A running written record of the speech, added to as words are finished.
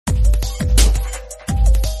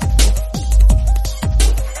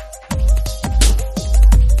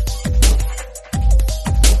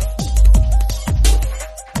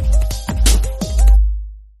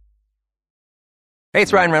Hey,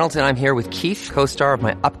 it's Ryan Reynolds, and I'm here with Keith, co-star of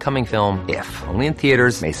my upcoming film, If, only in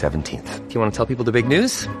theaters May 17th. Do you want to tell people the big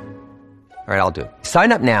news? All right, I'll do it.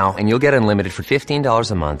 Sign up now and you'll get unlimited for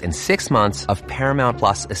 $15 a month and 6 months of Paramount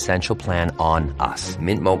Plus Essential Plan on us.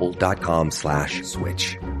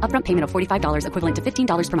 MintMobile.com/switch. Upfront payment of $45 equivalent to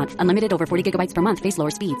 $15 per month. Unlimited over 40 gigabytes per month. Face lower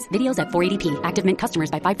speeds. Videos at 480p. Active Mint customers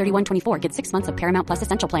by 531.24 get 6 months of Paramount Plus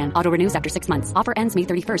Essential Plan. Auto renews after 6 months. Offer ends May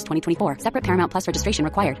 31st, 2024. Separate Paramount Plus registration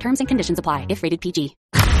required. Terms and conditions apply if rated PG.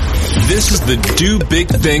 This is the Do Big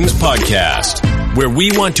Things podcast, where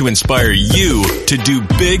we want to inspire you to do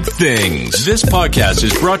big things. This podcast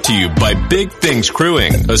is brought to you by Big Things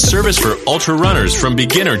Crewing, a service for ultra runners from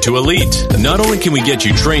beginner to elite. Not only can we get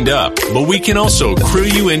you trained up, but we can also crew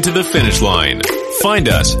you into the finish line. Find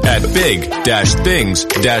us at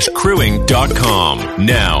big-things-crewing.com.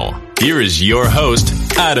 Now, here is your host,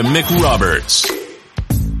 Adam McRoberts.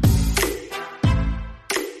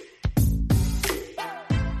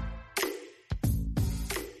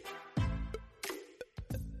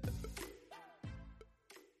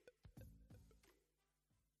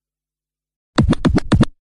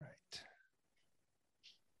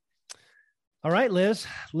 All right, Liz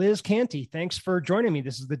Canty, thanks for joining me.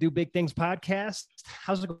 This is the Do Big Things podcast.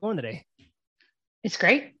 How's it going today? It's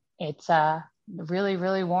great. It's really,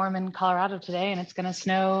 really warm in Colorado today, and it's going to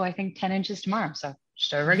snow, I think, 10 inches tomorrow. So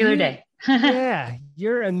just a regular day. Yeah,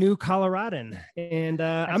 you're a new Coloradan, and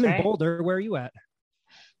I'm in right. Boulder. Where are you at?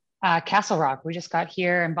 Castle Rock. We just got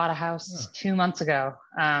here and bought a house 2 months ago,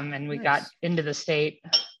 and we got into the state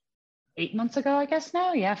 8 months ago, I guess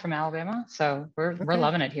now. Yeah, from Alabama. So we're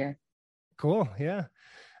loving it here. Cool. Yeah.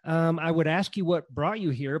 I would ask you what brought you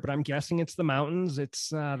here, but I'm guessing it's the mountains. It's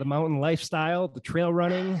the mountain lifestyle, the trail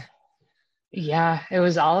running. Yeah, it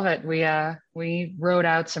was all of it. We rode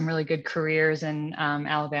out some really good careers in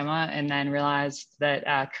Alabama, and then realized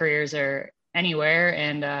that careers are anywhere,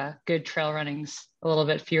 and good trail running's a little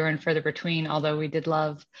bit fewer and further between. Although we did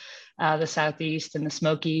love the Southeast and the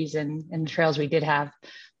Smokies and the trails we did have,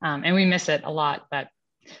 and we miss it a lot. But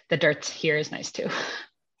the dirt here is nice too.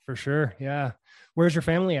 For sure. Yeah. Where's your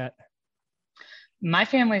family at? My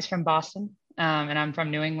family's from Boston, and I'm from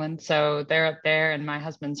New England. So they're up there, and my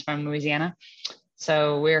husband's from Louisiana.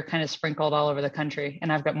 So we're kind of sprinkled all over the country,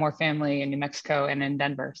 and I've got more family in New Mexico and in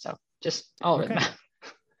Denver. So just all over the map.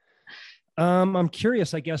 I'm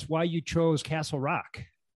curious, I guess, why you chose Castle Rock.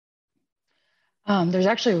 There's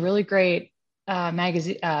actually a really great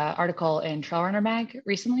magazine article in Trail Runner Mag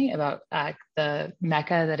recently about the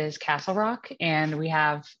Mecca that is Castle Rock, and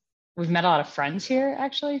we've met a lot of friends here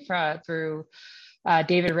actually through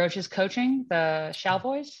David Roach's coaching, the Shell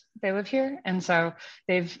Boys. They live here, and so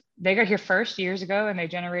they got here first years ago, and they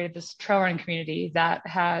generated this trail running community that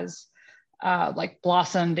has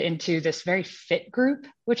blossomed into this very fit group,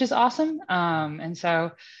 which is awesome. And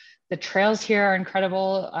so the trails here are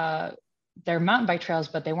incredible. They're mountain bike trails,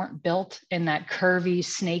 but they weren't built in that curvy,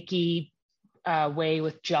 snaky way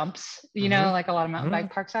with jumps, like a lot of mountain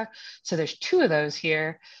bike parks are. So there's 2 of those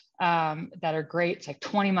here that are great. It's like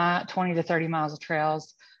 20 to 30 miles of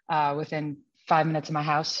trails within 5 minutes of my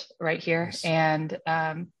house right here. Nice. And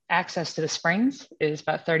access to the springs is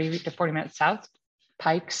about 30 to 40 minutes south.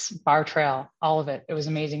 Pikes, Bar Trail, all of it. It was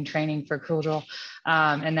amazing training for Cool Jewel.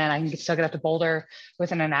 And then I can still get up to Boulder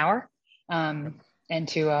within an hour. And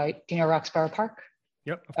to Roxborough Park.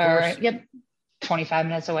 Yep. Of course. Yep. 25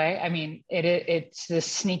 minutes away. I mean, it's this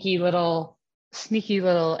sneaky little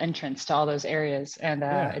entrance to all those areas. And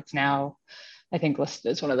it's now, I think, listed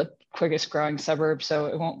as one of the quickest growing suburbs. So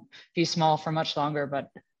it won't be small for much longer, but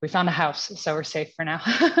we found a house, so we're safe for now.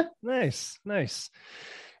 Nice.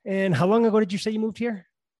 And how long ago did you say you moved here?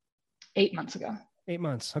 8 months ago. 8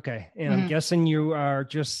 months. Okay. And I'm guessing you are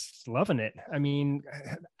just loving it. I mean,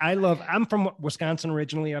 I'm from Wisconsin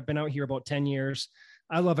originally. I've been out here about 10 years.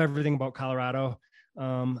 I love everything about Colorado.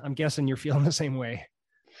 I'm guessing you're feeling the same way.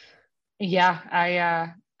 Yeah.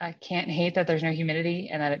 I can't hate that there's no humidity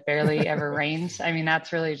and that it barely ever rains. I mean,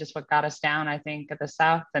 that's really just what got us down, I think, at the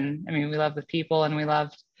South. And I mean, we love the people and we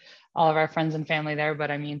loved all of our friends and family there.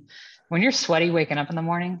 But I mean, when you're sweaty waking up in the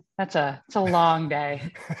morning, it's a long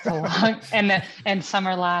day. It's a long, and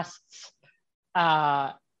summer lasts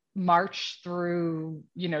March through,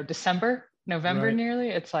 November, right. Nearly.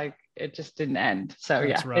 It's like, it just didn't end. So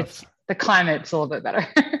that's rough. It's the climate's a little bit better.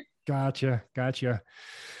 Gotcha.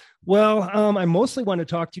 Well, I mostly want to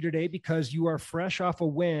talk to you today because you are fresh off a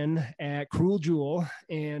win at Cruel Jewel.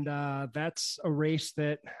 And that's a race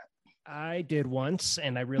that I did once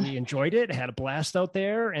and I really enjoyed it. I had a blast out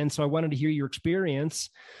there. And so I wanted to hear your experience,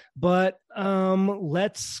 but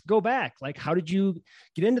let's go back. Like, how did you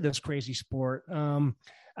get into this crazy sport?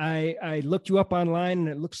 I looked you up online, and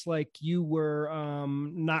it looks like you were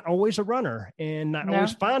not always a runner and not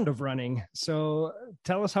always fond of running. So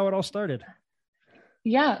tell us how it all started.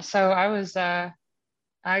 Yeah. So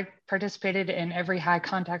I participated in every high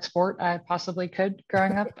contact sport I possibly could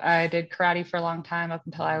growing up. I did karate for a long time up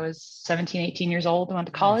until I was 17, 18 years old. I went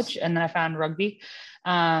to college, and then I found rugby.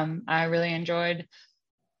 I really enjoyed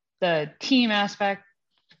the team aspect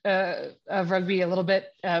of rugby a little bit,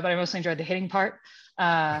 but I mostly enjoyed the hitting part.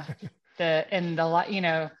 And that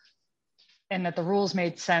the rules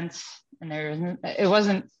made sense, and it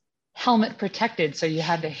wasn't helmet protected, so you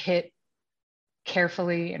had to hit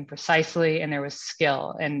carefully and precisely, and there was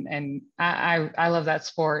skill. And I love that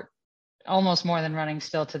sport almost more than running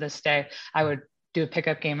still to this day. I would do a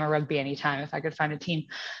pickup game of rugby anytime if I could find a team,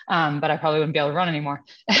 but I probably wouldn't be able to run anymore.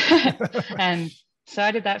 And so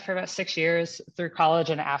I did that for about 6 years through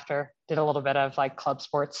college, and after did a little bit of like club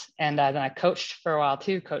sports. And then I coached for a while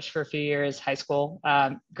too, coached for a few years, high school,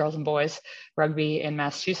 girls and boys rugby in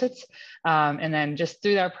Massachusetts. And then just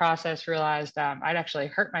through that process realized I'd actually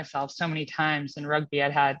hurt myself so many times in rugby.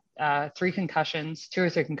 I'd had 2 or 3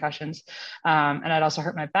 concussions. And I'd also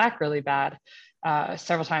hurt my back really bad,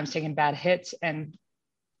 several times, taking bad hits. And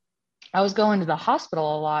I was going to the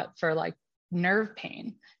hospital a lot for like nerve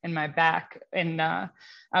pain in my back. And I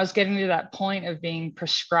was getting to that point of being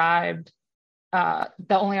prescribed the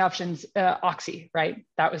only options, oxy, right?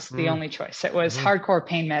 That was the only choice. It was hardcore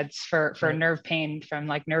pain meds for nerve pain from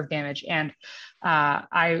like nerve damage. And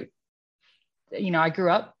I grew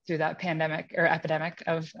up through that pandemic or epidemic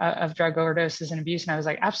of drug overdoses and abuse. And I was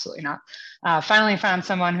like, absolutely not. Finally found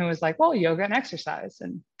someone who was like, well, yoga and exercise,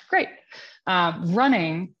 and great.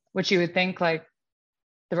 Running, which you would think like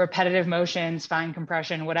the repetitive motion, spine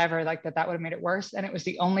compression, whatever, like that would have made it worse. And it was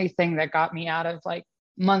the only thing that got me out of like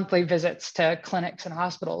monthly visits to clinics and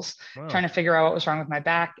hospitals, trying to figure out what was wrong with my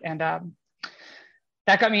back. And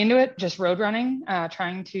that got me into it, just road running,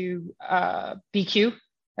 trying to BQ.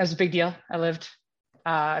 That was a big deal. I lived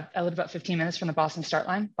about 15 minutes from the Boston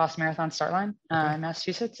Marathon start line in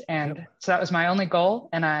Massachusetts. And so that was my only goal.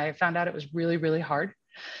 And I found out it was really, really hard.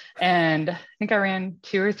 And I think I ran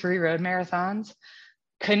 2 or 3 road marathons.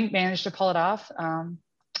 Couldn't manage to pull it off. Then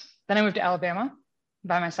I moved to Alabama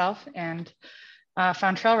by myself and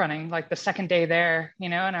found trail running like the second day there,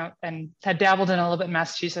 and had dabbled in a little bit in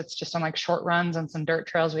Massachusetts, just on like short runs on some dirt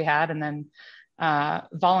trails we had. And then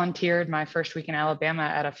volunteered my first week in Alabama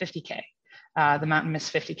at a 50K, the Mountain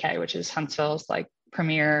Mist 50K, which is Huntsville's like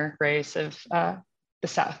premier race of the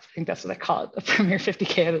South. I think that's what they call it, the premier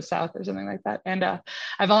 50K of the South or something like that. And I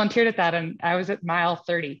volunteered at that, and I was at mile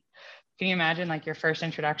 30. Can you imagine like your first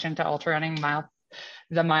introduction to ultra running,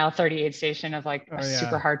 the mile 30 aid station of like a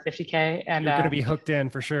super hard 50K? And you're going to be hooked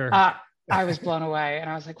in for sure. I was blown away, and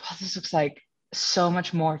I was like, wow, this looks like so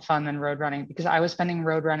much more fun than road running, because I was spending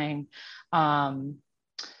road running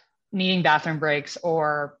needing bathroom breaks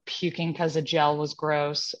or puking because the gel was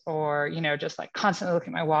gross, or, just like constantly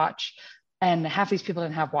looking at my watch. And half these people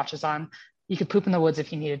didn't have watches on. You could poop in the woods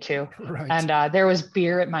if you needed to. Right. And there was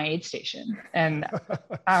beer at my aid station. And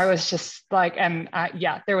I was just like,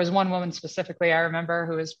 there was one woman specifically I remember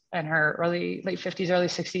who was in her late 50s, early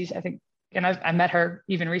 60s, I think. And I met her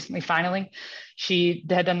even recently, finally. She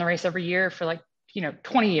had done the race every year for like,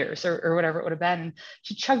 20 years or whatever it would have been. And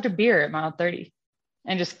she chugged a beer at mile 30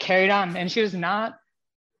 and just carried on. And she was not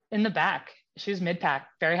in the back. She was mid-pack,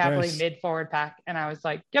 very happily mid-forward pack. And I was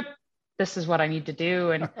like, yep, this is what I need to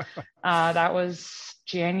do. And that was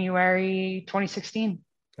January 2016.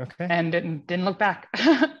 Okay. And didn't look back.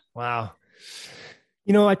 Wow.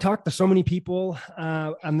 I talked to so many people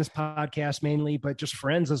on this podcast mainly, but just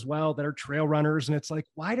friends as well that are trail runners. And it's like,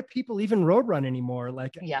 why do people even road run anymore?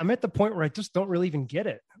 Like, I'm at the point where I just don't really even get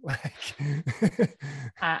it. Like,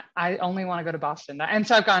 I only want to go to Boston. And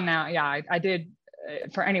so I've gone now. Yeah, I did,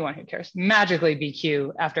 for anyone who cares, magically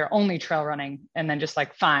BQ after only trail running, and then just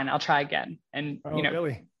like, fine, I'll try again. And,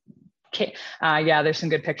 really? There's some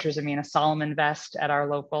good pictures of me in a Salomon vest at our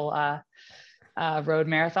local road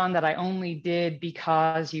marathon that I only did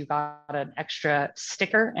because you got an extra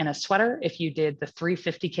sticker and a sweater if you did the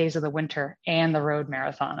 350Ks of the winter and the road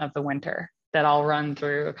marathon of the winter, that I'll run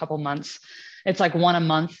through a couple months. It's like one a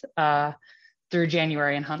month through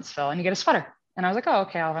January in Huntsville, and you get a sweater. And I was like, oh,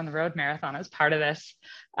 okay, I'll run the road marathon as part of this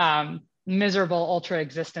miserable ultra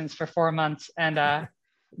existence for 4 months, and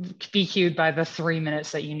BQ'd by the 3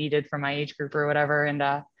 minutes that you needed for my age group or whatever. And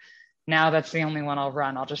now that's the only one I'll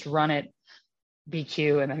run. I'll just run it,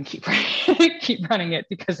 BQ, and then keep running it,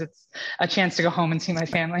 because it's a chance to go home and see my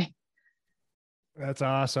family. That's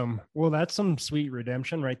awesome. Well, that's some sweet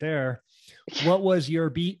redemption right there. What was your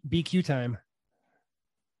BQ time?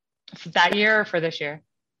 That year or for this year?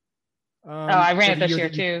 I ran it this year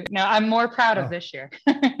too. No, I'm more proud of this year.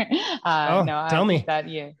 Tell me. That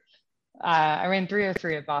year. I ran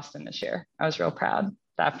 3:03 at Boston this year. I was real proud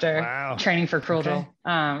after training for Cruel Jewel,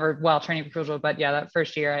 training for Cruel Jewel. But yeah, that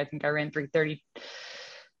first year, I think I ran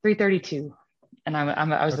 3:32, and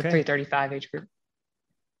I was the 3:35 age group.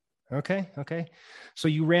 Okay. So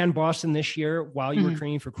you ran Boston this year while you were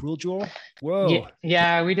training for Cruel Jewel? Whoa.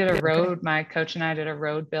 Yeah, we did a road. My coach and I did a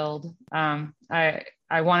road build.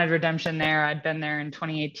 I wanted redemption there. I'd been there in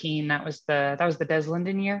 2018. That was the Des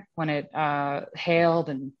Linden year when it hailed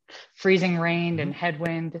and freezing rained and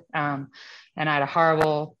headwind. And I had a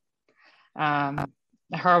horrible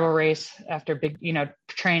race after big,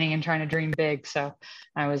 training and trying to dream big. So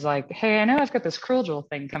I was like, hey, I know I've got this Cruel Jewel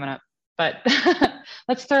thing coming up, but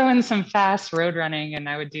let's throw in some fast road running. And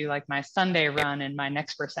I would do like my Sunday run and my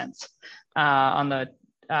next percents on the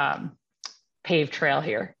paved trail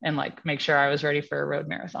here and like make sure I was ready for a road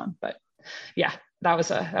marathon. But yeah, that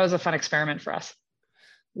was a fun experiment for us.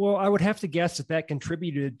 Well, I would have to guess that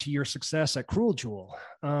contributed to your success at Cruel Jewel.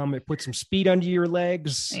 It put some speed under your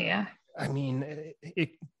legs. Yeah. I mean,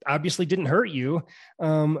 it obviously didn't hurt you.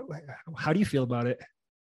 How do you feel about it?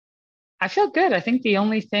 I feel good. I think the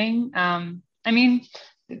only thing, I've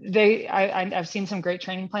seen some great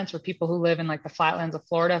training plans for people who live in like the flatlands of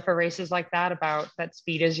Florida for races like that, about that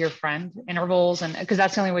speed is your friend intervals. And because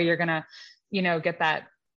that's the only way you're going to, get that,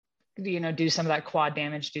 do some of that quad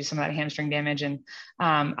damage, do some of that hamstring damage. And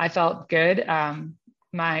I felt good.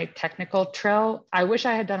 My technical trail, I wish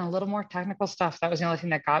I had done a little more technical stuff. That was the only thing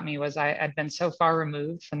that got me, was I'd been so far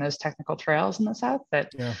removed from those technical trails in the South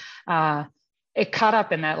that it caught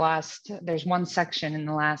up in that there's one section in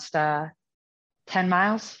the last 10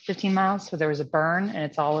 miles, 15 miles, where there was a burn and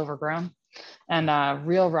it's all overgrown and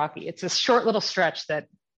real rocky. It's a short little stretch that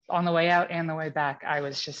on the way out and the way back, I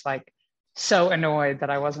was just like so annoyed that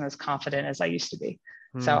I wasn't as confident as I used to be.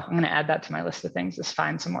 So I'm going to add that to my list of things, is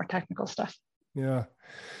find some more technical stuff. Yeah.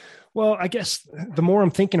 Well, I guess the more I'm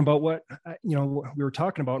thinking about what, we were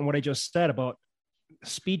talking about and what I just said about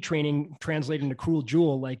speed training translating to Cruel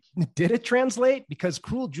Jewel, like, did it translate? Because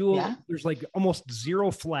Cruel Jewel, there's like almost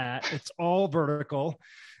zero flat. It's all vertical.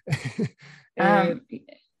 My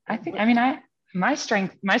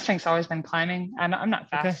strength's always been climbing. I'm not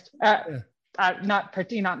fast. Not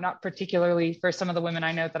particularly for some of the women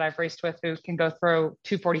I know that I've raced with who can go throw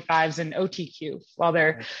 2:45s in OTQ while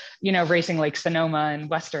they're, racing Lake Sonoma and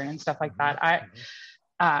Western and stuff like that.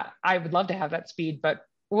 I would love to have that speed, but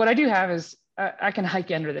what I do have is I can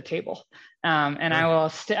hike under the table, and I'll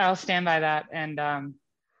stand by that. And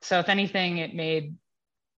so if anything, it made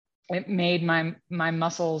my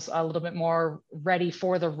muscles a little bit more ready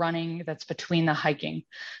for the running that's between the hiking.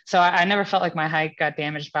 So I never felt like my hike got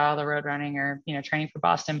damaged by all the road running or, training for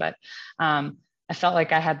Boston, but I felt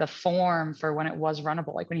like I had the form for when it was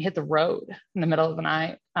runnable. Like when you hit the road in the middle of the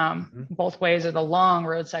night, both ways, or the long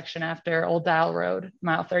road section after Old Dial Road,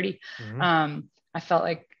 mile 30. I felt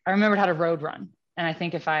like I remembered how to road run. And I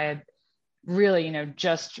think if I had really,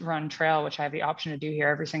 just run trail, which I have the option to do here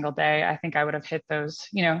every single day, I think I would have hit those,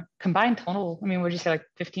 combined total. Would you say like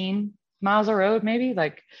 15 miles of road, maybe?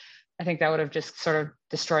 Like, I think that would have just sort of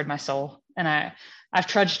destroyed my soul. And I've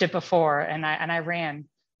trudged it before, and I ran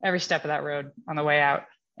every step of that road on the way out,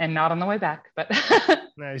 and not on the way back, but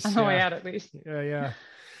nice. On the way out at least. Yeah.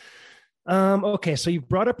 Okay. So you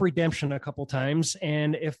brought up redemption a couple times,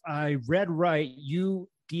 and if I read right, you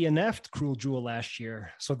DNF'd Cruel Jewel last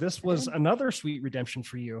year. So this was another sweet redemption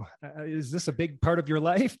for you. Is this a big part of your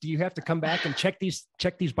life? Do you have to come back and check these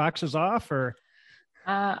boxes off, or?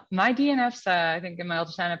 My DNFs, I think in my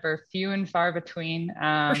ultra sign-up are few and far between.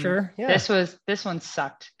 For sure. Yeah. This one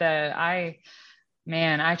sucked. I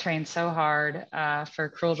trained so hard for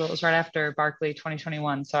Cruel Jewel. It was right after Barkley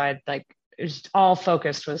 2021. So it was all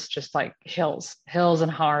focused was just like hills and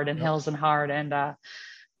hard and hills and hard. And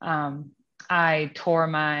I tore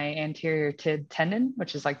my anterior tib tendon,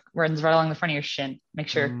 which is like runs right along the front of your shin. Make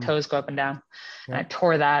sure your toes go up and down. And I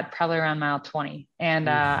tore that probably around mile 20. And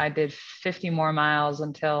I did 50 more miles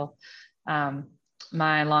until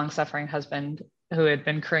my long-suffering husband, who had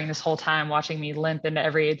been crewing this whole time, watching me limp into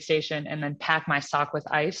every aid station and then pack my sock with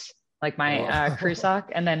ice, like my crew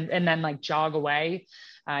sock, and then like jog away.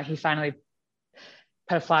 He finally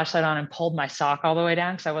put a flashlight on and pulled my sock all the way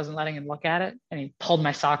down because I wasn't letting him look at it. And he pulled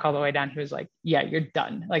my sock all the way down. He was like, yeah, you're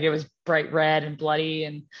done. Like, it was bright red and bloody.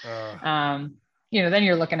 And, then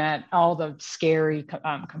you're looking at all the scary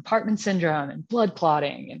compartment syndrome and blood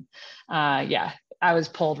clotting. And I was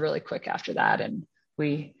pulled really quick after that. And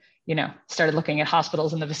we started looking at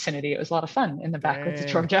hospitals in the vicinity. It was a lot of fun in the backwoods of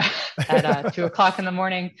Dang. Georgia at 2:00 in the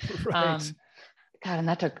morning. Right. God,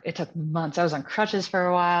 and it took months. I was on crutches for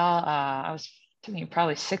a while. Took me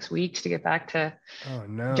probably 6 weeks to get back to Oh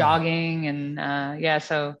no. jogging. And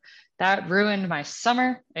so that ruined my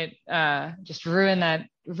summer. It just ruined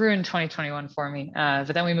 2021 for me.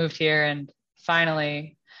 But then we moved here and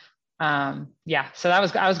finally, so I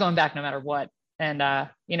was going back no matter what. And,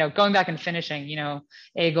 going back and finishing,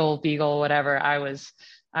 Eagle, Beagle, whatever, I was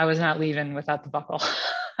not leaving without the buckle.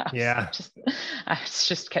 I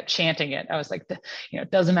just kept chanting it. I was like, it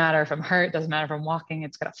doesn't matter if I'm hurt, doesn't matter if I'm walking,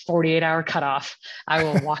 it's got a 48-hour cutoff. I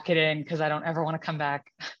will walk it in because I don't ever want to come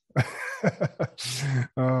back.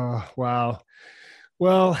 Oh, wow.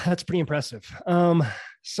 Well, that's pretty impressive.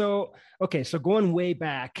 So going way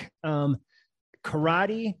back,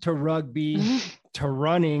 karate to rugby to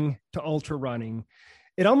running to ultra running,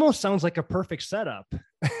 it almost sounds like a perfect setup.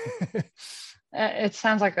 It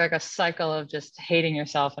sounds like a cycle of just hating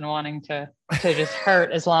yourself and wanting to just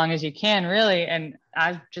hurt as long as you can, really. And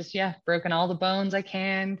I've just, broken all the bones I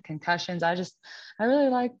can, concussions. I really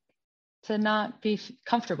like to not be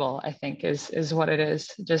comfortable, I think is what it is.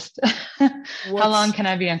 Just how long can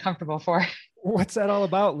I be uncomfortable for? What's that all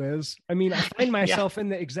about, Liz? I mean, I find myself in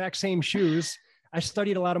the exact same shoes. I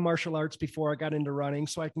studied a lot of martial arts before I got into running,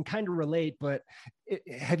 so I can kind of relate, but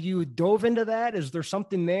have you dove into that? Is there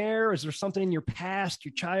something there? Is there something in your past,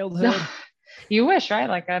 your childhood? You wish, right?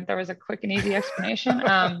 Like there was a quick and easy explanation.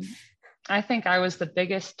 I think I was the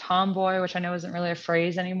biggest tomboy, which I know isn't really a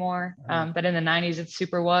phrase anymore. But in the 90s, it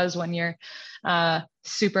super was when your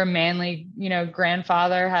super manly,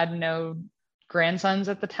 grandfather had no grandsons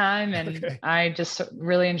at the time. And I just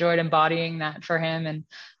really enjoyed embodying that for him and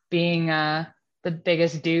being the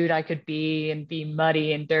biggest dude I could be and be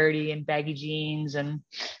muddy and dirty and baggy jeans and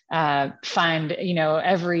find,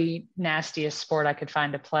 every nastiest sport I could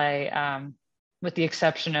find to play, with the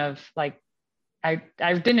exception of like, I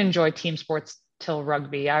didn't enjoy team sports till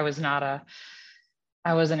rugby. I wasn't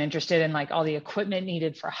interested in like all the equipment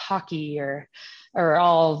needed for hockey or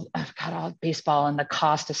all baseball and the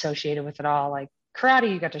cost associated with it all. Like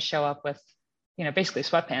karate, you got to show up with, basically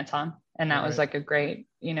sweatpants on. And that was like a great,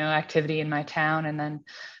 activity in my town. And then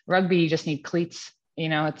rugby, you just need cleats,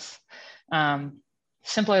 it's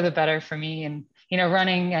simpler the better for me. And,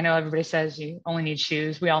 running, I know everybody says you only need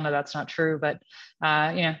shoes. We all know that's not true, but,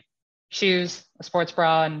 shoes, a sports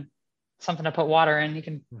bra, and something to put water in, you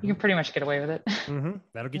can pretty much get away with it. Mm-hmm.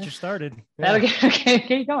 That'll get you started. Yeah. That'll get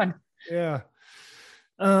you going. Yeah.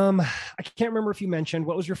 I can't remember if you mentioned,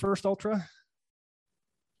 what was your first ultra?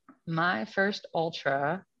 My first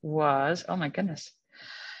ultra was, oh my goodness.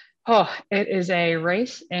 Oh, it is a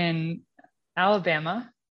race in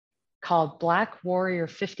Alabama called Black Warrior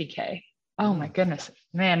 50K. Oh my goodness,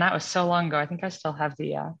 man, that was so long ago. I think I still have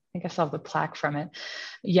the plaque from it.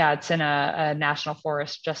 Yeah, it's in a national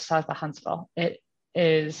forest just south of Huntsville. It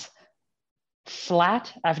is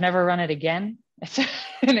flat. I've never run it again. It's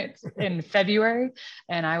in February,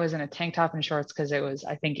 and I was in a tank top and shorts because it was,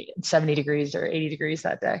 I think, 70 degrees or 80 degrees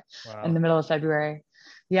that day. Wow. In the middle of February.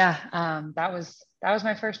 Yeah, that was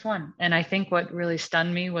my first one. And I think what really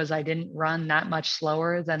stunned me was I didn't run that much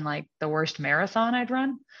slower than like the worst marathon I'd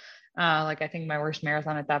run. I think my worst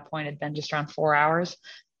marathon at that point had been just around 4 hours.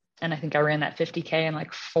 And I think I ran that 50K in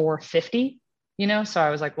like 4:50, so I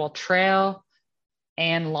was like, well, trail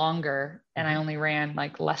and longer. And I only ran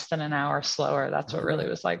like less than an hour slower. That's what really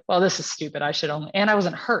was like, well, this is stupid. And I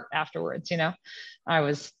wasn't hurt afterwards. I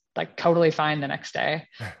was like totally fine the next day.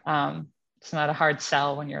 It's not a hard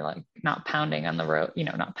sell when you're like not pounding on the road,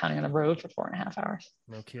 not pounding on the road for 4.5 hours.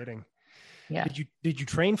 No kidding. Yeah. Did you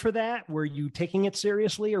train for that? Were you taking it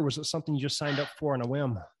seriously, or was it something you just signed up for on a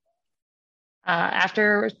whim?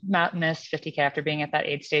 After Mountainous 50K, after being at that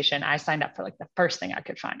aid station, I signed up for like the first thing I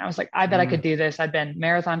could find. I was like, I bet I could do this. I'd been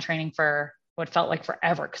marathon training for what felt like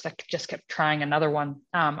forever because I just kept trying another one.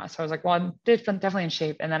 So I was like, well, I'm definitely in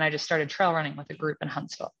shape. And then I just started trail running with a group in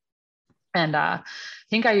Huntsville. And I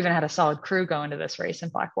think I even had a solid crew go into this race in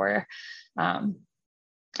Black Warrior. I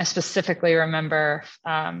specifically remember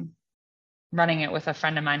running it with a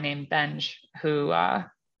friend of mine named Benj, who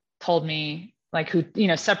told me, like, who,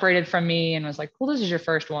 separated from me and was like, well, this is your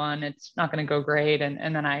first one. It's not going to go great.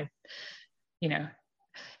 And then I,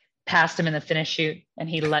 passed him in the finish chute and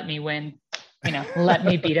he let me win, let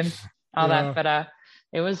me beat him, all that. But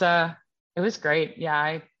it was great.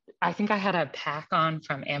 Yeah. I think I had a pack on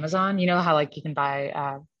from Amazon. You know how like you can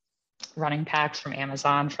buy running packs from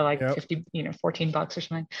Amazon for like 50, $14 or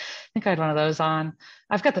something. I think I had one of those on.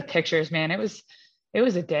 I've got the pictures, man. It was It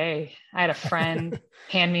was a day. I had a friend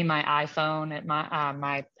hand me my iPhone at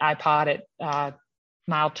my iPod at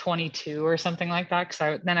mile 22 or something like that. Cause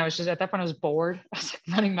I was just, at that point I was bored. I was like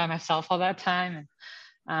running by myself all that time.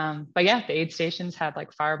 And, but yeah, the aid stations had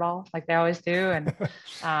like Fireball, like they always do. And,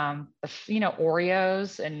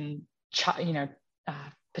 Oreos and,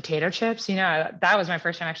 potato chips, that was my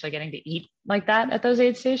first time actually getting to eat like that at those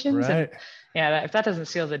aid stations. Right. And yeah, if that doesn't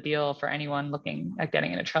seal the deal for anyone looking at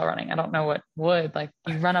getting into trail running, I don't know what would. Like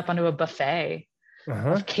you run up onto a buffet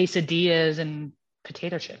of quesadillas and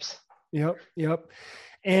potato chips. Yep.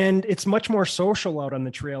 And it's much more social out on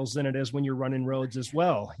the trails than it is when you're running roads as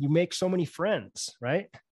well. You make so many friends, right?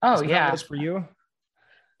 Oh, yeah. For you?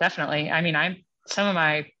 Definitely. I mean, some of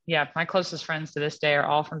my closest friends to this day are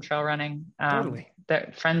all from trail running. Totally.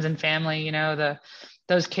 They're friends and family,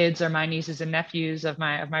 those kids are my nieces and nephews of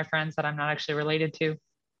my friends that I'm not actually related to.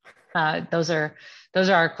 Those are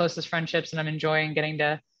our closest friendships, and I'm enjoying getting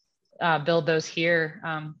to build those here.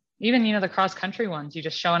 Even, the cross country ones, you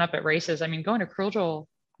just showing up at races. I mean, going to Cruel Jewel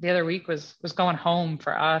the other week was going home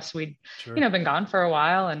for us. We'd, been gone for a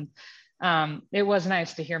while, and it was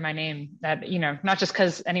nice to hear my name, that, not just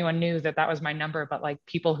because anyone knew that was my number, but like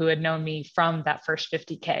people who had known me from that first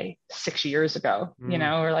 50K 6 years ago,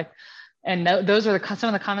 or like, and those are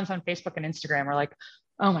some of the comments on Facebook and Instagram are like,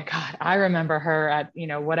 oh my God, I remember her at,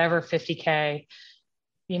 whatever 50K,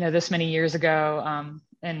 this many years ago.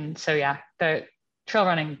 And so, yeah, the trail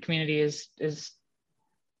running community is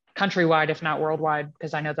countrywide, if not worldwide,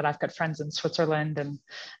 because I know that I've got friends in Switzerland and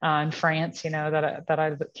in France, that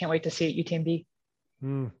I can't wait to see at UTMB.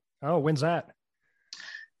 Oh, when's that?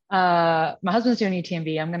 My husband's doing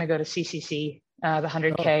UTMB. I'm going to go to CCC, the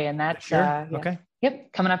 100K, and that's okay.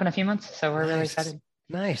 Yep, coming up in a few months. So we're really excited.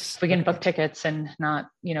 Nice. If we can book tickets and not,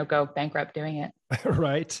 go bankrupt doing it.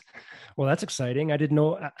 Right. Well, that's exciting. I didn't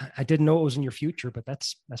know it was in your future, but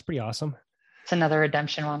that's pretty awesome. It's another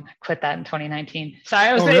redemption one. I quit that in 2019. So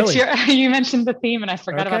I was, really? You mentioned the theme and I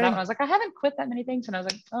forgot about that one. I was like, I haven't quit that many things. And I was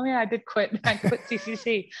like, oh yeah, I did quit. I quit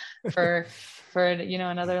CCC for,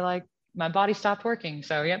 another, like my body stopped working.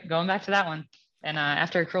 So yep, going back to that one. And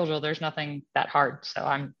after Cruel Jewel, there's nothing that hard. So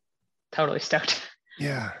I'm totally stoked.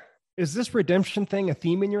 Yeah. Is this redemption thing a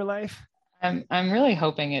theme in your life? I'm really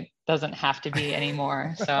hoping it doesn't have to be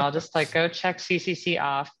anymore. So I'll just like go check CCC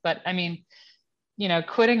off. But I mean,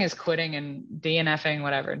 quitting is quitting, and DNFing,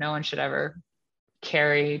 whatever. No one should ever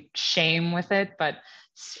carry shame with it. But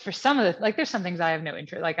for some of the, like, there's some things I have no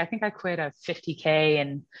interest. Like I think I quit a 50K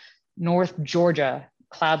in North Georgia,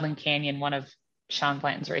 Cloudland Canyon, one of Sean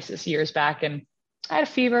Blanton's races years back. And I had a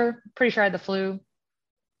fever, pretty sure I had the flu,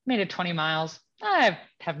 made it 20 miles. I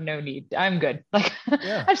have no need. I'm good. Like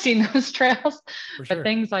I've seen those trails, but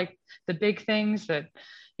things like the big things that,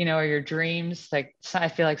 are your dreams. Like I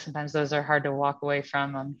feel like sometimes those are hard to walk away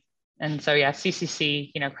from. And so, yeah,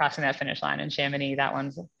 CCC, crossing that finish line in Chamonix, that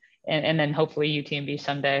one's, and then hopefully UTMB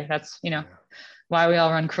someday. That's, why we all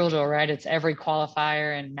run Cruel Jewel, right? It's every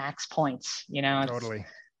qualifier and max points, Totally.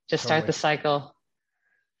 Just start the cycle.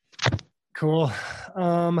 Cool.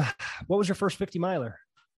 What was your first 50 miler?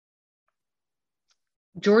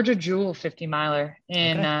 Georgia Jewel 50 miler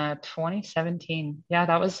in 2017. Yeah,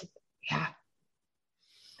 that was,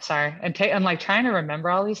 Sorry. I'm like trying to remember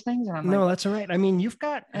all these things. And I'm no, that's all right. I mean, you've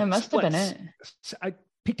got, it must have been it. I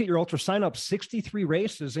peeked at your ultra sign up, 63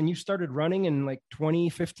 races, and you started running in like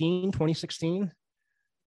 2015, 2016.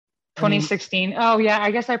 2016. Oh yeah.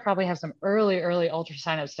 I guess I probably have some early ultra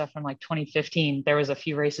sign up stuff from like 2015. There was a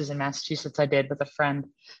few races in Massachusetts I did with a friend.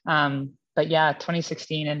 But yeah,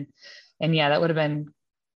 2016. And yeah, that would have been,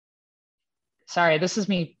 sorry, this is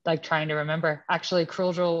me like trying to remember. Actually,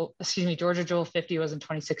 Georgia Jewel 50 was in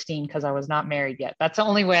 2016 because I was not married yet. That's the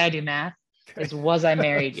only way I do math is, was I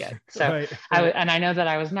married yet? So right. I know that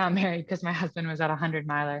I was not married because my husband was at a 100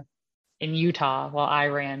 miler in Utah while I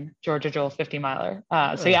ran Georgia Jewel 50 miler.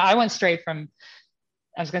 So yeah, I went straight from,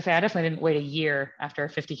 I was going to say, I definitely didn't wait a year after a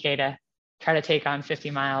 50K to try to take on 50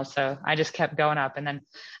 miles. So I just kept going up. And then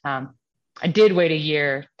I did wait a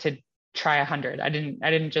year to try 100. I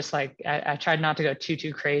didn't just like, I tried not to go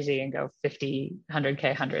too crazy and go 50, 100K,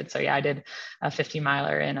 100. So yeah, I did a 50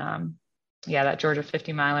 miler in, that Georgia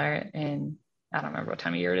 50 miler in, I don't remember what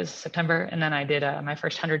time of year it is, September. And then I did my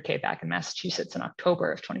first 100K back in Massachusetts in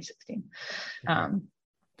October of 2016. And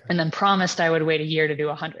then promised I would wait a year to do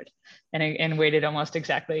 100 and waited almost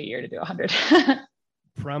exactly a year to do 100.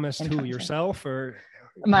 Promised who, yourself or?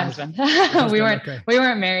 My husband. We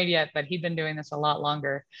weren't married yet, but he'd been doing this a lot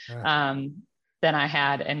longer. than I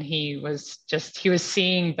had. And he was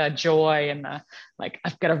seeing the joy and the, like,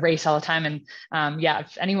 I've got to race all the time. And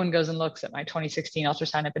if anyone goes and looks at my 2016 ultra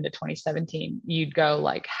sign up into 2017, you'd go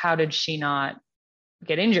like, how did she not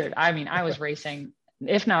get injured? I mean, I was racing,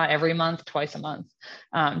 if not every month, twice a month,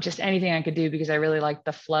 just anything I could do, because I really liked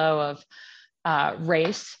the flow of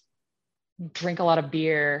race, drink a lot of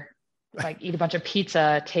beer, like eat a bunch of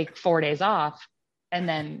pizza, take 4 days off, and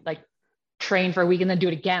then like train for a week and then do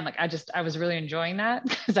it again. Like I was really enjoying that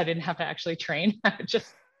because I didn't have to actually train. I would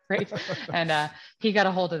just race. And he got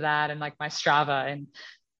a hold of that and like my Strava, and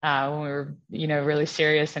when we were, really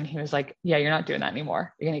serious, and he was like, yeah, you're not doing that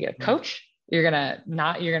anymore. You're going to get a coach. You're going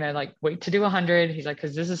to like wait to do 100. He's like,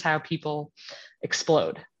 cause this is how people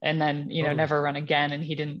explode. And then, never run again. And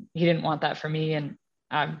he didn't want that for me. And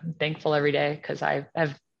I'm thankful every day, cause I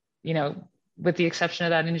have, with the exception of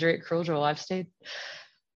that injury at Cruel Jewel, I've stayed,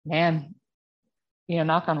 man,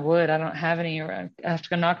 knock on wood. I don't have any, I have to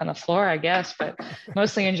go knock on the floor, I guess, but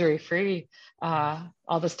mostly injury free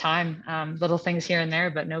all this time. Little things here and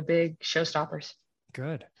there, but no big showstoppers.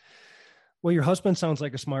 Good. Well, your husband sounds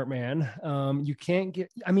like a smart man. You can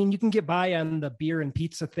get by on the beer and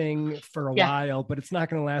pizza thing for a while, but it's not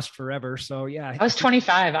going to last forever. So yeah. I was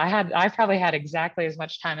 25. I probably had exactly as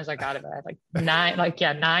much time as I got of it. Like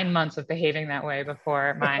 9 months of behaving that way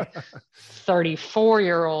before my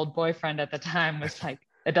 34-year-old boyfriend at the time was like,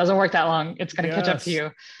 it doesn't work that long. It's going to catch up to you.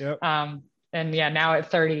 Yep. And yeah, now at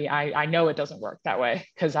 30, I know it doesn't work that way,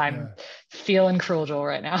 because I'm feeling Cruel Jewel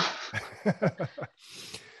right now.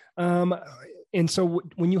 And so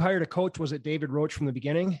when you hired a coach, was it David Roach from the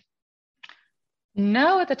beginning?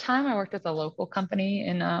 No, at the time I worked at the local company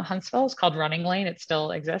in Huntsville. It's called Running Lane. It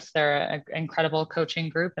still exists. They're an incredible coaching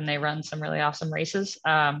group, and they run some really awesome races.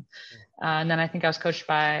 And then I think I was coached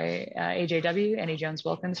by AJW, Andy Jones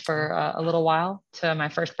Wilkins, for a little while, to my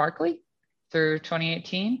first Barkley through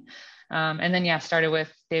 2018. And then, started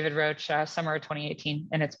with David Roach summer of 2018.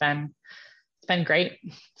 And it's been great.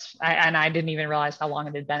 I didn't even realize how long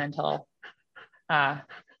it had been until, sorry,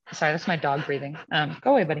 that's my dog breathing.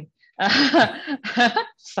 Go away, buddy.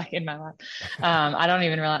 Stuck in my lap. I don't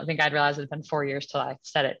even think I'd realized it had been 4 years till I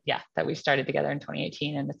said it. Yeah. That we started together in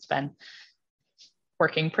 2018, and it's been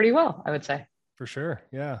working pretty well, I would say. For sure.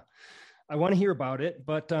 Yeah. I want to hear about it,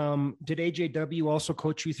 but did AJW also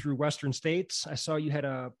coach you through Western States? I saw you had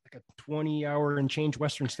a 20-hour and change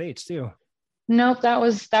Western States too. Nope, that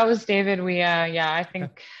was David. We I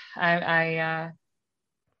think I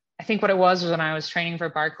think what it was when I was training for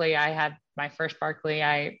Barkley, I had my first Barkley.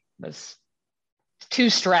 I was too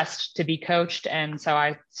stressed to be coached, and so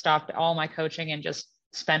I stopped all my coaching and just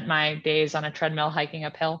spent my days on a treadmill hiking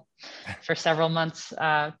uphill for several months,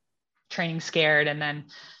 training scared. And then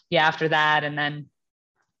after that, and then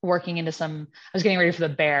working into I was getting ready for the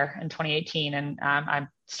Bear in 2018, and I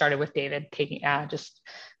started with David, just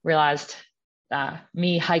realized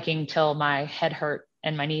me hiking till my head hurt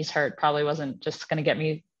and my knees hurt probably wasn't just going to get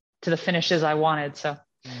me to the finishes I wanted. So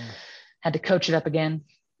had to coach it up again.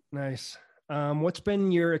 Nice. What's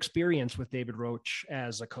been your experience with David Roach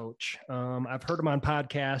as a coach? I've heard him on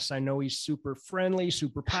podcasts. I know he's super friendly,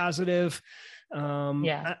 super positive. I'm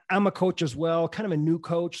a coach as well, kind of a new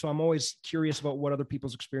coach. So I'm always curious about what other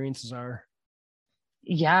people's experiences are.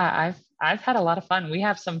 Yeah, I've had a lot of fun. We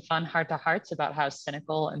have some fun heart-to-hearts about how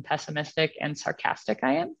cynical and pessimistic and sarcastic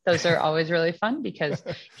I am. Those are always really fun, because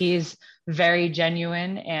he's very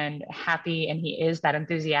genuine and happy, and he is that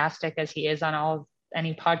enthusiastic as he is on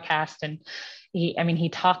any podcast. And he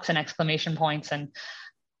talks in exclamation points. And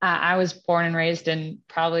I was born and raised in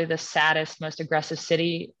probably the saddest, most aggressive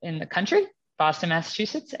city in the country, Boston,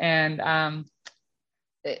 Massachusetts. And I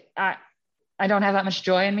don't have that much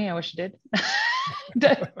joy in me. I wish I did.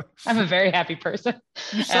 I'm a very happy person.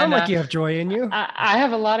 You sound like you have joy in you. I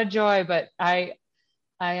have a lot of joy, but I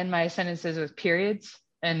end my sentences with periods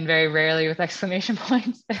and very rarely with exclamation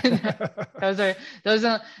points. those are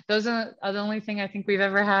the only thing I think we've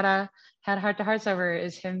ever had heart-to-hearts over,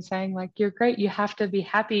 is him saying like, you're great, you have to be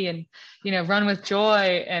happy and run with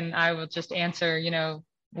joy. And I will just answer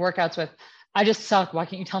workouts with, I just suck, why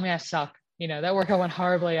can't you tell me I suck? That workout went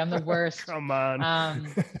horribly, I'm the worst. Come on.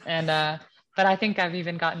 But I think I've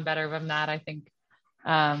even gotten better from that. I think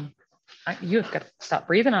you've got to stop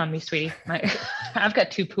breathing on me, sweetie. I've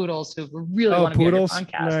got 2 poodles who really want to be on your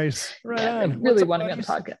podcast. Nice. Right. Yeah, they really want to be on the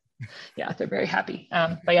podcast. Yeah, they're very happy.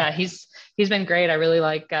 But yeah, he's been great. I really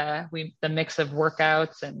like the mix of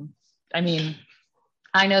workouts. And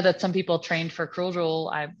I know that some people trained for Cruel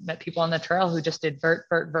Jewel. I met people on the trail who just did vert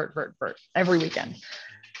every weekend,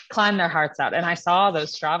 climb their hearts out. And I saw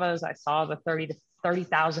those Stravas. I saw the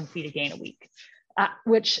 30,000 feet of gain a week,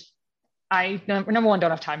 which I number one, don't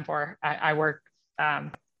have time for. I work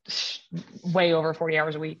way over 40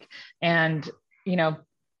 hours a week, and,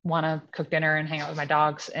 want to cook dinner and hang out with my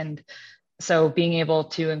dogs. And so being able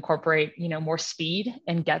to incorporate, more speed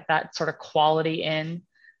and get that sort of quality in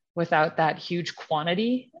without that huge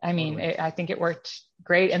quantity. I mean, I think it worked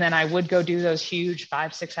great. And then I would go do those huge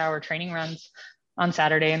 5-6 hour training runs on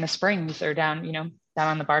Saturday in the springs, or down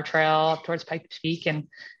on the Bar Trail up towards Pikes Peak, and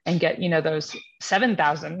get, those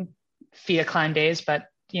 7,000 feet of climb days. But,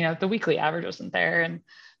 the weekly average wasn't there. And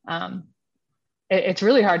it's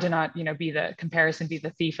really hard to not, be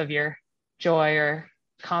the thief of your joy or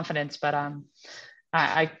confidence. But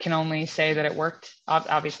I can only say that it worked,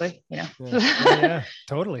 obviously, Yeah,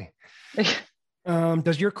 totally.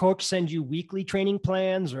 Does your coach send you weekly training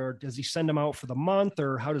plans, or does he send them out for the month,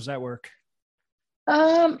 or how does that work?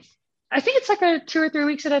 I think it's like a 2 or 3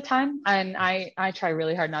 weeks at a time. And I try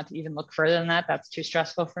really hard not to even look further than that. That's too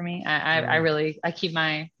stressful for me. I keep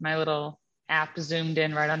my little app zoomed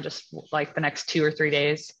in right on just like the next 2 or 3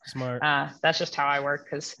 days. Smart. That's just how I work,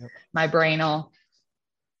 because my brain will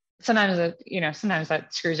sometimes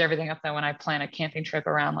that screws everything up. Then when I plan a camping trip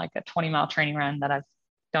around like a 20-mile training run that I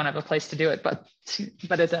don't have a place to do it, but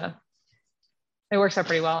it works out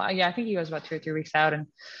pretty well. Yeah, I think he goes about 2 or 3 weeks out. And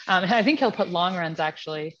I think he'll put long runs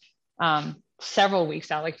actually several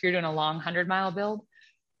weeks out. Like if you're doing a long 100-mile build,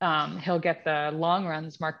 he'll get the long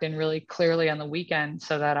runs marked in really clearly on the weekend,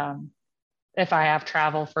 so that if I have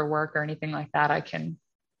travel for work or anything like that, I can,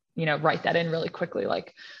 write that in really quickly.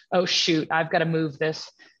 Like, oh shoot, I've got to move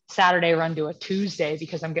this Saturday run to a Tuesday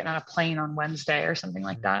because I'm getting on a plane on Wednesday or something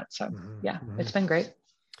like that. So yeah, it's been great.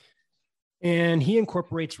 And he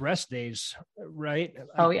incorporates rest days, right?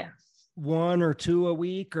 Oh yeah. 1 or 2 a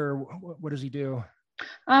week, or what does he do?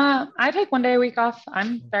 I take 1 day a week off.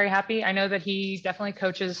 I'm very happy. I know that he definitely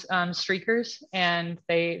coaches streakers, and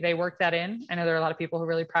they work that in. I know there are a lot of people who are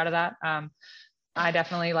really proud of that. I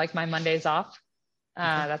definitely like my Mondays off.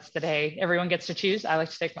 That's the day everyone gets to choose. I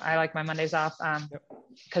like my Mondays off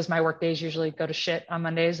because my work days usually go to shit on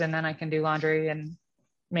Mondays, and then I can do laundry and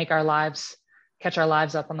catch our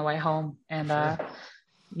lives up on the way home. And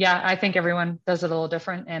yeah, I think everyone does it a little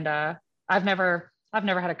different. And I've never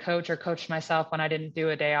had a coach or coached myself when I didn't do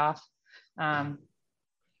a day off.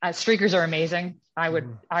 Streakers are amazing. I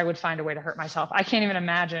would find a way to hurt myself. I can't even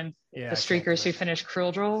imagine the streakers who finish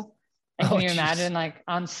Cruel Jewel. And can you imagine like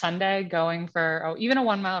on Sunday going for even a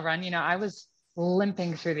 1 mile run? I was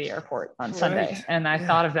limping through the airport on Sunday, and I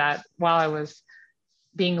thought of that while I was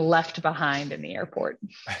being left behind in the airport.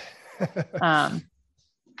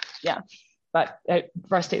 Yeah, but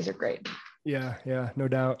rest days are great. Yeah, no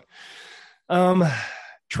doubt.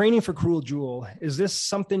 Training for Cruel Jewel, is this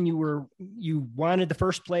something you wanted the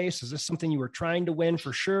first place? Is this something you were trying to win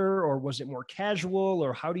for sure, or was it more casual,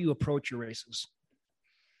 or how do you approach your races?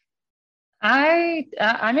 I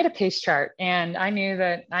made a pace chart, and I knew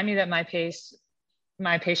that my pace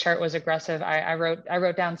chart was aggressive. I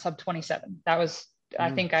wrote down sub 27. That was,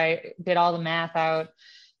 I think I did all the math out,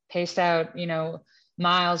 paced out,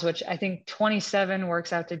 miles, which I think 27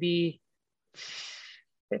 works out to be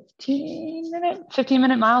 15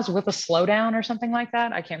 minute miles with a slowdown or something like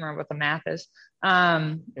that. I can't remember what the math is.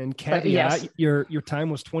 And caveat, yes. Your time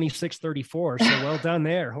was 26:34. So well done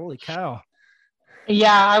there. Holy cow.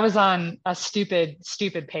 Yeah, I was on a stupid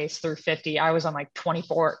pace through 50. I was on like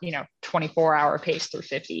 24 hour pace through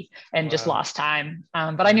 50 and just lost time.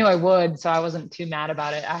 But I knew I would, so I wasn't too mad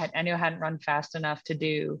about it. I knew I hadn't run fast enough to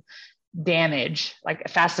do damage, like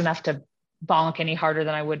fast enough to bonk any harder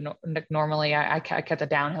than I would normally. I kept the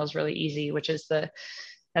downhills really easy, which is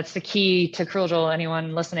that's the key to Cruel Jewel.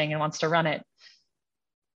 Anyone listening and wants to run it,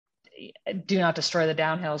 do not destroy the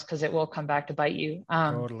downhills, because it will come back to bite you.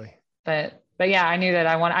 Totally. But yeah, I knew that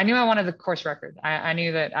I wanted the course record. I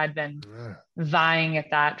knew that I'd been vying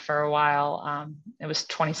at that for a while. It was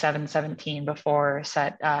 27:17 before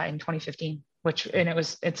set in 2015,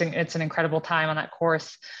 it's an incredible time on that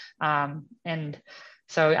course. And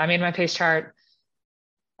so I made my pace chart.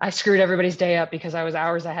 I screwed everybody's day up because I was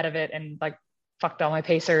hours ahead of it, and like fucked all my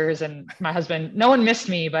pacers, and my husband, no one missed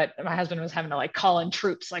me, but my husband was having to like call in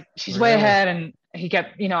troops, like she's way ahead. And he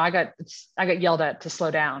kept, I got yelled at to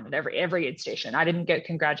slow down at every aid station. I didn't get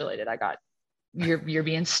congratulated. I got, you're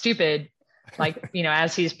being stupid. Like,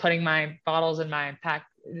 as he's putting my bottles in my pack,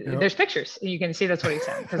 there's pictures. You can see that's what he's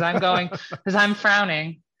saying. Cause I'm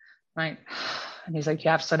frowning, like, and he's like, you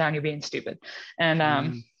have to slow down. You're being stupid. And,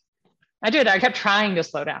 I kept trying to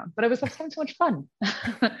slow down, but I was having so much fun.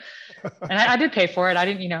 And I did pay for it. I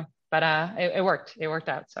didn't, but it worked. It worked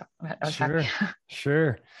out. So I was happy.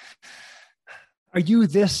 Sure. Are you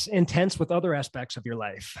this intense with other aspects of your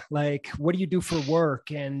life? Like, what do you do for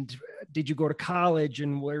work? And did you go to college?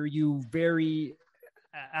 And were you very,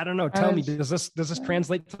 I don't know, tell me, does this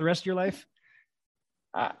translate to the rest of your life?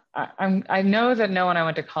 I know that no one I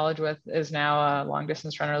went to college with is now a long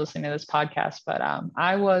distance runner listening to this podcast, but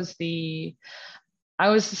I was a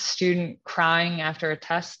student crying after a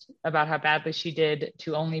test about how badly she did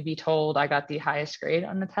to only be told I got the highest grade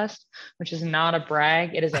on the test, which is not a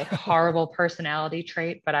brag. It is a horrible personality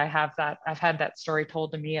trait, but I've had that story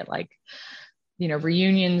told to me at like,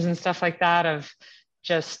 reunions and stuff like that of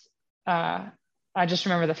just, I just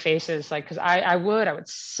remember the faces, like, cause I would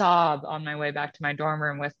sob on my way back to my dorm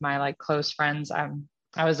room with my like close friends. I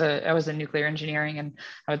was a nuclear engineering, and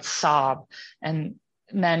I would sob, and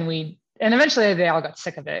then and eventually they all got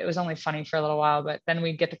sick of it. It was only funny for a little while, but then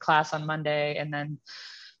we'd get to class on Monday, and then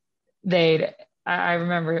I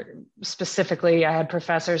remember specifically, I had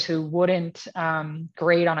professors who wouldn't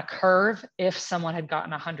grade on a curve if someone had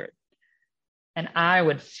gotten 100. And I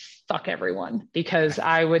would fuck everyone, because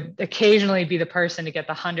I would occasionally be the person to get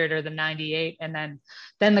the 100 or the 98. And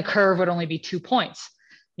then the curve would only be 2 points.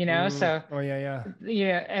 So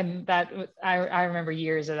yeah. And that I remember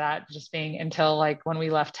years of that just being, until like when we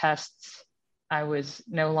left tests, I was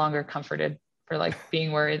no longer comforted for like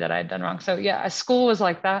being worried that I'd done wrong. So yeah, school was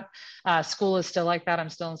like that. School is still like that. I'm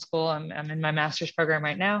still in school. I'm in my master's program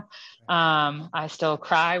right now. I still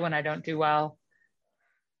cry when I don't do well,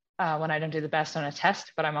 when I don't do the best on a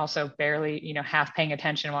test, but I'm also barely, half paying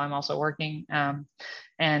attention while I'm also working.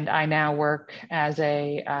 And I now work as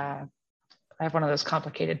I have one of those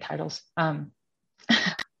complicated titles. I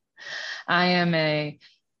am a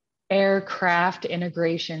aircraft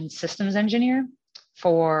integration systems engineer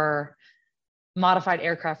for modified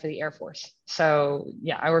aircraft for the Air Force. So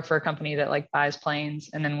yeah, I work for a company that like buys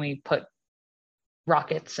planes, and then we put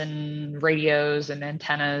rockets and radios and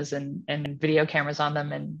antennas and video cameras on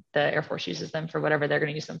them, and the Air Force uses them for whatever they're going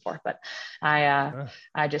to use them for. But I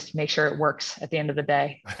just make sure it works at the end of the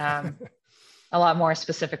day. A lot more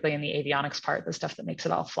specifically in the avionics part, the stuff that makes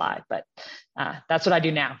it all fly. But that's what I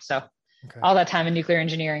do now. So all that time in nuclear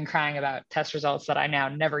engineering crying about test results that I now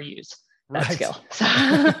never use that skill.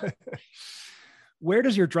 So. Where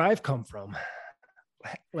does your drive come from?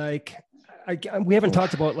 Like, we haven't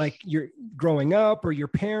talked about like your growing up or your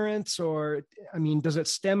parents, or, I mean, does it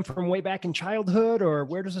stem from way back in childhood, or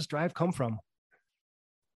where does this drive come from?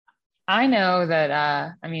 I know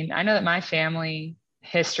that my family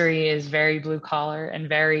history is very blue collar and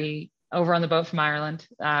very over on the boat from Ireland.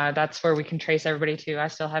 That's where we can trace everybody to. I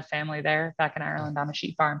still have family there back in Ireland on a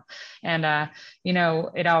sheep farm. And,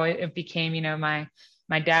 it became,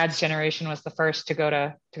 my dad's generation was the first to go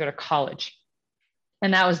to college.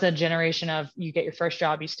 And that was the generation of, you get your first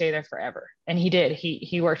job, you stay there forever. And he did.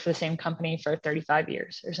 He worked for the same company for 35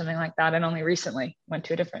 years or something like that. And only recently went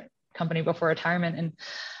to a different company before retirement.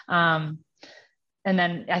 And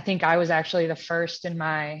then I think I was actually the first in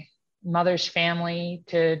my mother's family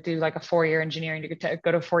to do like a 4-year engineering, to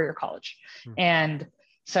go to a 4-year college. And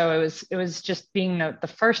so it was just being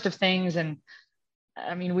the first of things. And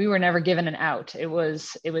I mean, we were never given an out. It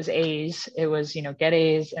was A's. It was, get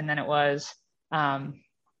A's. And then it was, I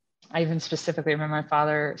even specifically remember my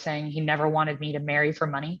father saying he never wanted me to marry for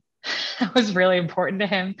money. That was really important to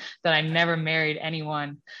him, that I never married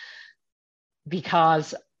anyone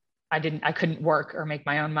because I couldn't work or make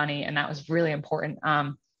my own money. And that was really important.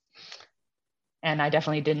 And I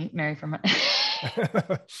definitely didn't marry for money.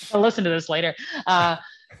 I'll listen to this later.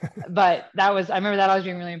 But I remember that always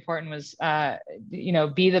being really important, was,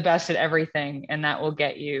 be the best at everything. And that will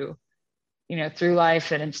get you, through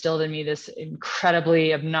life. And instilled in me this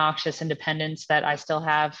incredibly obnoxious independence that I still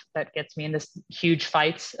have, that gets me in this huge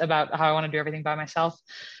fights about how I want to do everything by myself.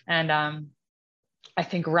 And I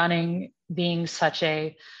think running being such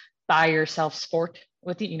a by yourself sport,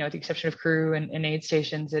 with the exception of crew and aid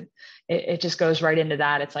stations, it just goes right into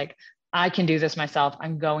that. It's like, I can do this myself.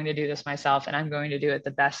 I'm going to do this myself, and I'm going to do it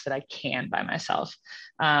the best that I can by myself.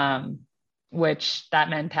 Which that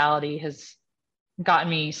mentality has gotten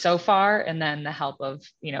me so far. And then the help of,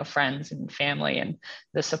 friends and family and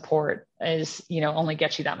the support is, only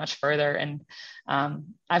gets you that much further. And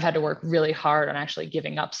I've had to work really hard on actually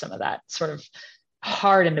giving up some of that sort of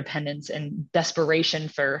hard independence and desperation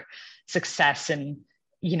for success and,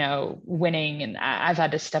 winning. And I've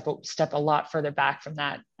had to step a lot further back from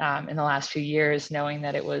that in the last few years, knowing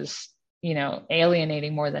that it was,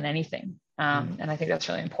 alienating more than anything. And I think that's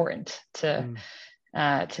really important to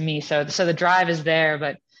me. So the drive is there,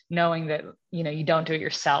 but knowing that, you don't do it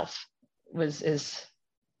yourself is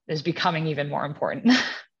becoming even more important.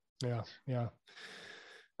 Yeah. Yeah.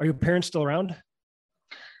 Are your parents still around?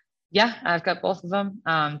 Yeah, I've got both of them.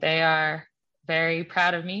 They are very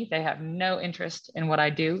proud of me. They have no interest in what I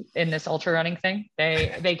do in this ultra running thing.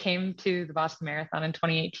 They came to the Boston Marathon in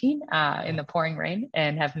 2018 in the pouring rain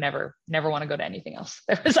and have never want to go to anything else.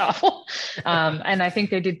 It was awful. And I think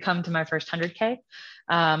they did come to my first 100K.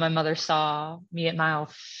 My mother saw me at mile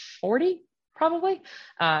 40, probably,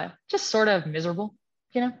 just sort of miserable,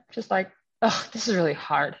 just like, oh, this is really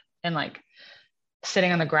hard. And like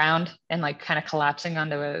sitting on the ground and like kind of collapsing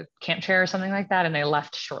onto a camp chair or something like that. And they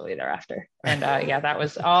left shortly thereafter. And yeah, that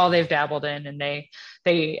was all they've dabbled in. And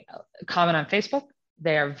they comment on Facebook.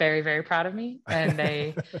 They are very, very proud of me. And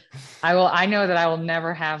I know that I will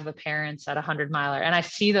never have the parents at 100 miler. And I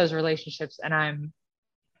see those relationships and I'm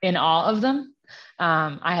in awe of them.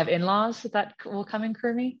 I have in-laws that will come and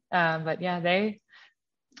crew me. But yeah,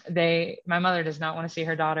 my mother does not want to see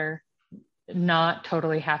her daughter not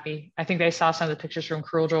totally happy. I think they saw some of the pictures from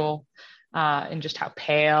Cruel Jewel and just how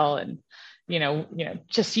pale and,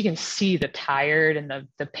 just you can see the tired and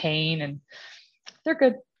the pain, and they're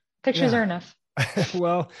good. Pictures are enough.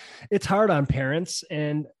 Well, it's hard on parents,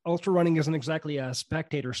 and ultra running isn't exactly a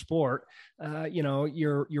spectator sport.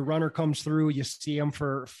 Your runner comes through, you see them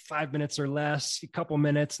for 5 minutes or less, a couple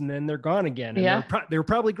minutes, and then they're gone again. And they're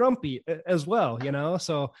probably grumpy as well,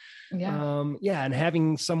 So, and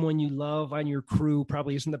having someone you love on your crew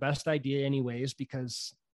probably isn't the best idea anyways,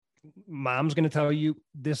 because mom's going to tell you,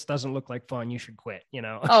 this doesn't look like fun. You should quit,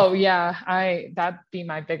 Oh yeah. That'd be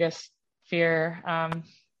my biggest fear.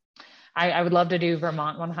 I would love to do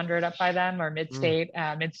Vermont 100 up by them, or mid-state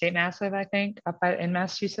massive, I think, in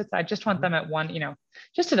Massachusetts. I just want them at one,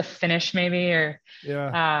 just to the finish maybe, or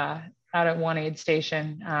out at one aid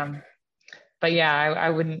station. But yeah, I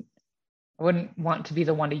wouldn't want to be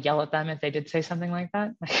the one to yell at them if they did say something like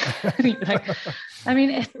that.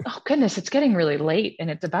 Oh goodness, it's getting really late and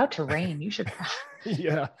it's about to rain. You should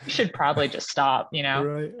probably just stop,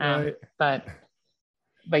 Right.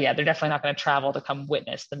 But yeah, they're definitely not going to travel to come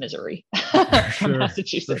witness the misery from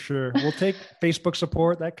Massachusetts. For sure. We'll take Facebook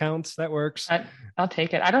support. That counts. That works. I'll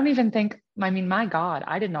take it. I don't even think, my God,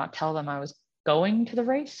 I did not tell them I was going to the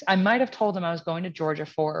race. I might've told them I was going to Georgia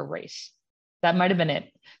for a race. That might've been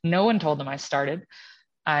it. No one told them I started.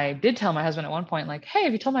 I did tell my husband at one point, like, hey,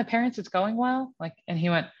 have you told my parents it's going well? And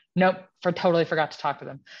he went, nope, totally forgot to talk to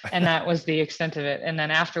them. And that was the extent of it. And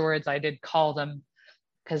then afterwards I did call them,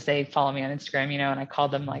 because they follow me on Instagram, and I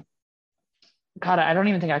called them like, God, I don't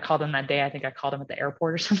even think I called them that day. I think I called them at the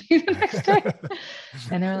airport or something the next day.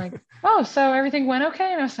 And they were like, oh, so everything went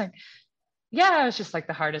okay? And I was like, yeah, it was just like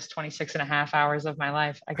the hardest 26 and a half hours of my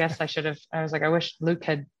life. I guess I was like, I wish Luke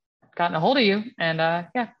had gotten a hold of you. And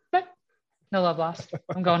but no love lost.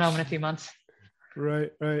 I'm going home in a few months.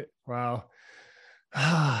 Right. Wow.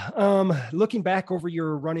 Looking back over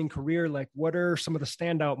your running career, like what are some of the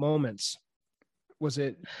standout moments? Was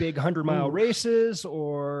it big 100-mile races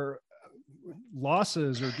or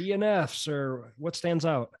losses or DNFs, or what stands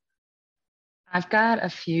out? I've got a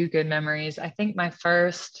few good memories. I think one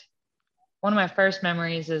of my first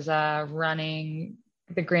memories is running out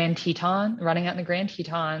in the Grand Tetons,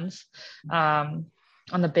 on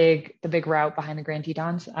the big route behind the Grand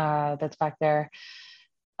Tetons that's back there,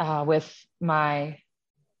 with my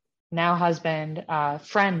now husband,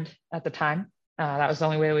 friend at the time. That was the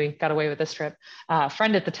only way we got away with this trip.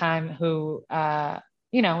 Friend at the time who,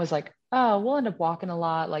 was like, oh, we'll end up walking a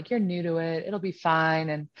lot. Like, you're new to it. It'll be fine.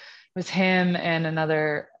 And it was him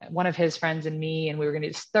and one of his friends and me, and we were going to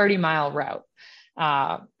do this 30-mile route.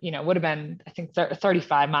 Would have been, I think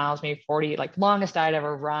 35 miles, maybe 40, like longest I'd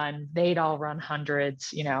ever run. They'd all run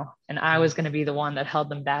hundreds, and I was going to be the one that held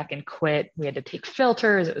them back and quit. We had to take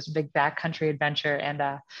filters. It was a big backcountry adventure. And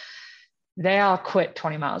they all quit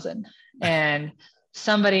 20 miles in. And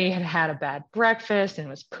somebody had a bad breakfast and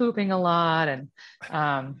was pooping a lot. And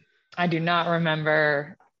I do not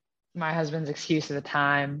remember my husband's excuse at the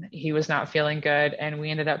time. He was not feeling good. And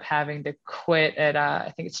we ended up having to quit at,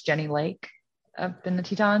 I think it's Jenny Lake up in the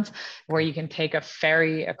Tetons, where you can take a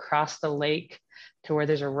ferry across the lake to where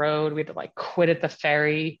there's a road. We had to like quit at the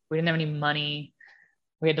ferry. We didn't have any money.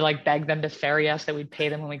 We had to like beg them to ferry us, that we'd pay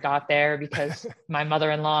them when we got there, because my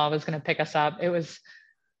mother-in-law was going to pick us up.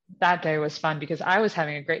 That day was fun because I was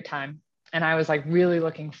having a great time and I was like really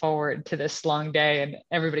looking forward to this long day, and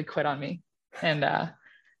everybody quit on me. And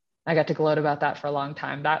I got to gloat about that for a long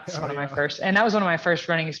time. That's one of my first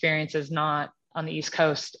running experiences, not on the East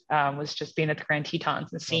Coast, was just being at the Grand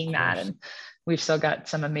Tetons and seeing that. And we've still got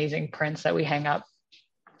some amazing prints that we hang up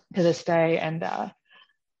to this day. And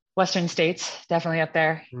Western States, definitely up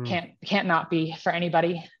there. Can't not be for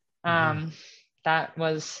anybody. That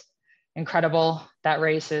was incredible. That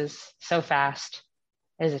race is so fast.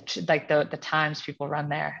 like the times people run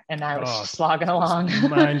there, and I was just slogging along.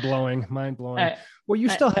 mind blowing. Well, you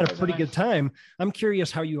still had a pretty good time. I'm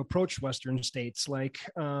curious how you approached Western States. Like,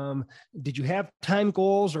 did you have time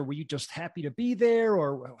goals, or were you just happy to be there,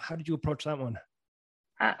 or how did you approach that one?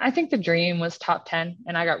 I think the dream was top 10,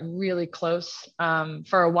 and I got really close.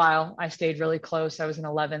 For a while, I stayed really close. I was in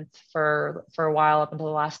 11th for a while, up until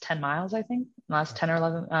the last 10 miles, I think, last 10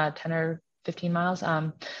 or 15 miles.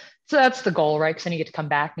 So that's the goal, right? Because then you get to come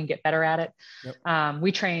back and get better at it. Yep.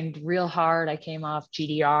 We trained real hard. I came off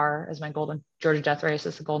GDR as my Georgia Death Race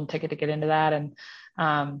as the golden ticket to get into that. And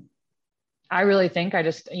I really think I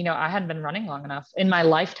just, I hadn't been running long enough in my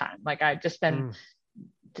lifetime. Like I'd just been,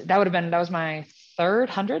 that was my third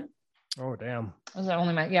 100. Oh, damn. It was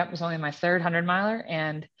only my third 100 miler.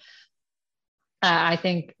 And I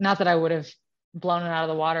think not that I would have blown it out of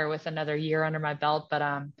the water with another year under my belt, but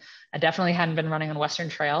I definitely hadn't been running on Western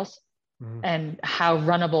trails. And how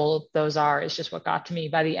runnable those are is just what got to me.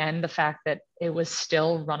 By the end, the fact that it was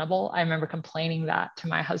still runnable, I remember complaining that to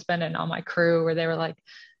my husband and all my crew, where they were like,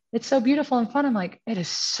 it's so beautiful and fun. I'm like, it is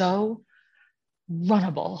so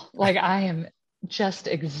runnable. Like I am just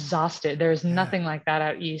exhausted. There's nothing like that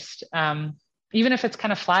out east. Even if it's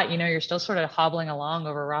kind of flat, you're still sort of hobbling along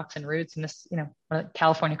over rocks and roots in this,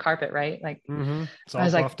 California carpet, right? Like it's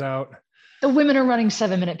all buffed out. The women are running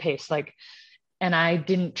 7-minute pace. And I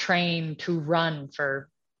didn't train to run for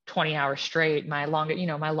 20 hours straight. My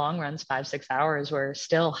long runs, 5-6 hours, were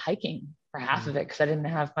still hiking for half of it, because I didn't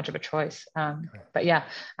have much of a choice. But yeah,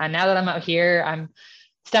 now that I'm out here,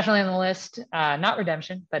 it's definitely on the list, not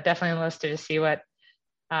redemption, but definitely on the list to just see what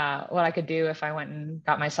I could do if I went and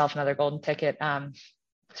got myself another golden ticket,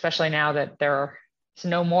 especially now that there's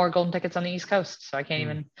no more golden tickets on the East Coast. So I can't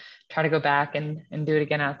even try to go back and do it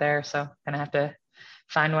again out there. So gonna have to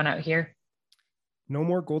find one out here. No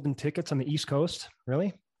more golden tickets on the East Coast,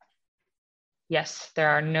 really? Yes, there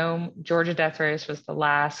are no. Georgia Death Race was the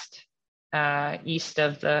last east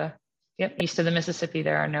of the Mississippi.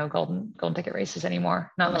 There are no golden ticket races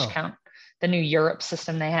anymore. Not much count. The new Europe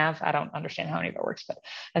system they have, I don't understand how any of it works, but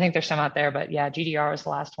I think there's some out there. But yeah, GDR was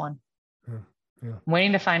the last one. Yeah. I'm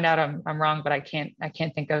waiting to find out I'm wrong, but I can't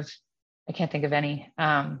think of any.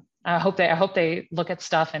 I hope they look at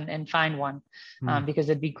stuff and find one, because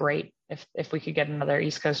it'd be great if we could get another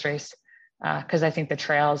East Coast race, because I think the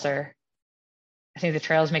trails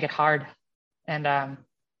make it hard, and I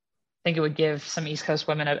think it would give some East Coast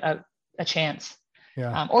women a chance,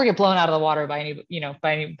 or get blown out of the water by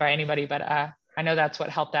anybody. But I know that's what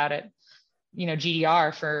helped out at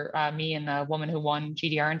GDR for me, and the woman who won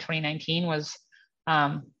GDR in 2019 was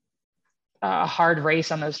a hard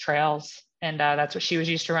race on those trails. And that's what she was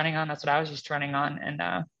used to running on. That's what I was used to running on.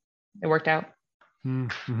 And it worked out.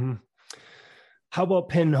 Mm-hmm. How about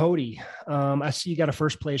Pinhoti? I see you got a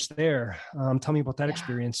first place there. Tell me about that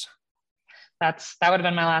experience. That would have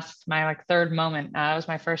been my third moment. It was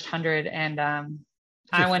my first 100. And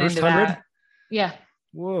I went into 100? That. Yeah.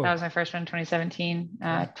 Whoa. That was my first one in 2017,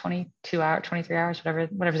 22 hours, 23 hours,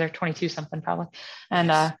 whatever's there, 22 something probably. And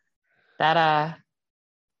that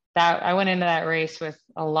I went into that race with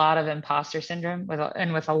a lot of imposter syndrome, with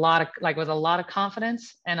a lot of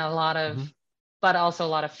confidence, and but also a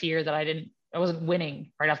lot of fear that I wasn't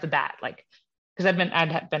winning right off the bat. Like, because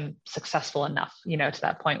I'd been successful enough, to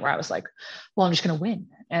that point where I was like, well, I'm just going to win.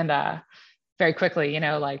 And very quickly,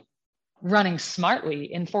 like running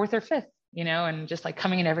smartly in 4th or 5th, and just like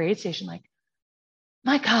coming in every aid station, like,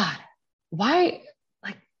 my God, why?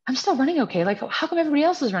 Like, I'm still running okay. Like, how come everybody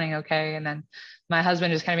else is running okay? And then my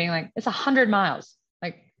husband just kind of being like, it's 100 miles.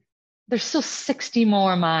 Like, there's still 60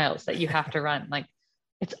 more miles that you have to run. Like,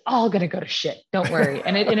 it's all going to go to shit. Don't worry.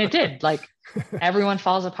 And it did. Like, everyone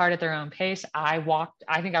falls apart at their own pace. I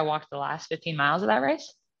think I walked the last 15 miles of that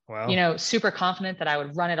race. Wow. Super confident that I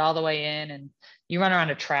would run it all the way in. And you run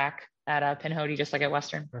around a track at Pinhoti, just like at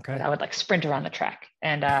Western. Okay. I would like sprint around the track.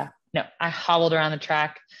 And no, I hobbled around the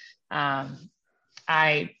track.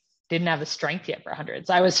 I didn't have the strength yet for hundreds.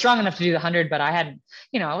 I was strong enough to do the 100, but I hadn't,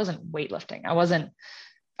 I wasn't weightlifting. I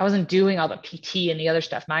wasn't doing all the PT and the other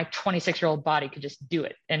stuff. My 26-year-old body could just do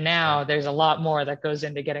it. And now there's a lot more that goes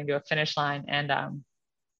into getting to a finish line. And,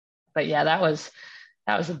 but yeah, that was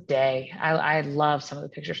a day. I love some of the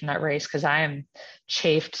pictures from that race, because I am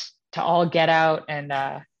chafed to all get out, and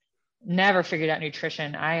never figured out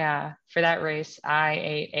nutrition. For that race, I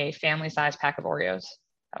ate a family-sized pack of Oreos.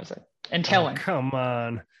 That was it. And Tailwind. Come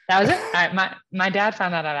on. That was it. My dad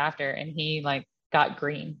found that out after, and he like got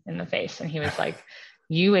green in the face, and he was like,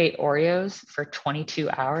 you ate Oreos for 22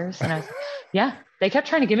 hours? And I was, yeah, they kept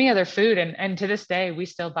trying to give me other food. And to this day, we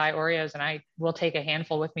still buy Oreos, and I will take a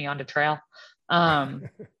handful with me onto trail.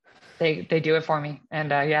 They do it for me.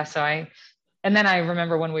 And and then I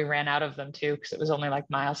remember when we ran out of them too, because it was only like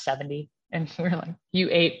mile 70. And we were like, you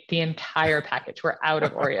ate the entire package. We're out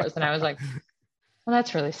of Oreos. And I was like, well,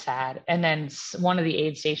 that's really sad. And then one of the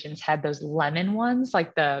aid stations had those lemon ones,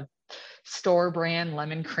 like the store brand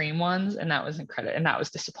lemon cream ones. And that was incredible. And that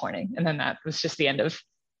was disappointing. And then that was just the end of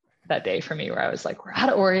that day for me, where I was like, we're out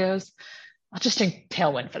of Oreos. I'll just drink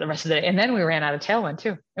Tailwind for the rest of the day. And then we ran out of Tailwind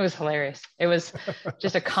too. It was hilarious. It was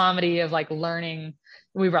just a comedy of like learning.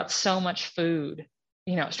 We brought so much food.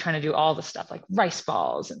 I was trying to do all the stuff like rice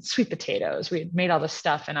balls and sweet potatoes. We had made all this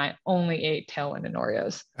stuff and I only ate Tailwind and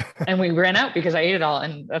Oreos. And we ran out because I ate it all.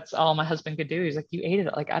 And that's all my husband could do. He's like, you ate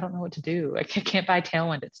it. Like, I don't know what to do. I can't buy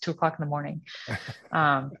Tailwind. It's 2:00 in the morning.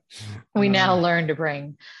 We now learn to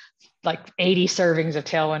bring like 80 servings of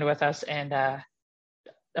Tailwind with us and a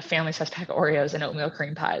family size pack of Oreos and oatmeal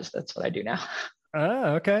cream pies. That's what I do now.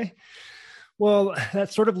 Okay. Well,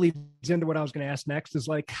 that sort of leads into what I was going to ask next is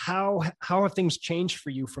like, how have things changed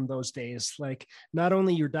for you from those days? Like not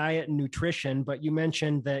only your diet and nutrition, but you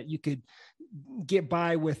mentioned that you could get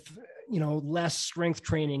by with, less strength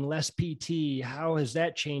training, less PT. How has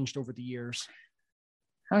that changed over the years?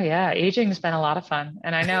 Oh yeah. Aging has been a lot of fun.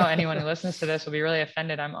 And I know anyone who listens to this will be really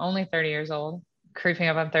offended. I'm only 30 years old, creeping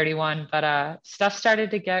up on 31, but stuff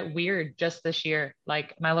started to get weird just this year.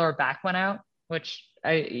 Like my lower back went out, which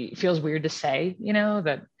it feels weird to say,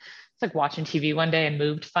 that it's like watching TV one day and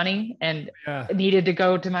moved funny and needed to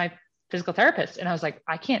go to my physical therapist. And I was like,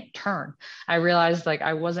 I can't turn. I realized like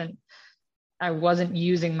I wasn't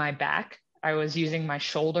using my back. I was using my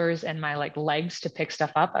shoulders and my like legs to pick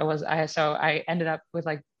stuff up. So I ended up with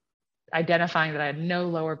like identifying that I had no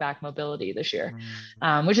lower back mobility this year,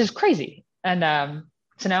 which is crazy. And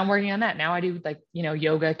so now I'm working on that. Now I do like,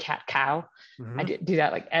 yoga, cat, cow. I do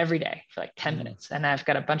that like every day for like 10 minutes. And I've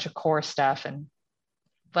got a bunch of core stuff and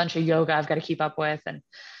a bunch of yoga I've got to keep up with. And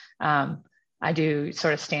I do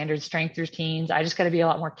sort of standard strength routines. I just got to be a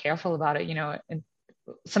lot more careful about it, and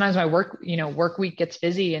sometimes my work week gets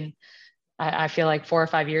busy. And I feel like 4 or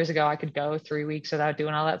 5 years ago, I could go 3 weeks without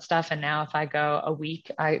doing all that stuff. And now if I go a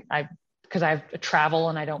week, because I travel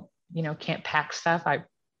and I don't, can't pack stuff, I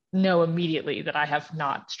know immediately that I have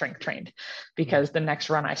not strength trained because the next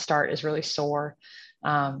run I start is really sore.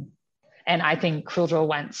 And I think Cruel Jewel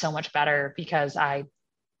went so much better because I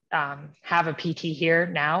have a PT here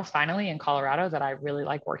now, finally in Colorado, that I really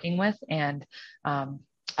like working with. And I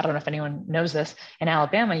don't know if anyone knows this, in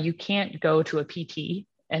Alabama, you can't go to a PT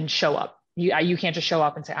and show up. You can't just show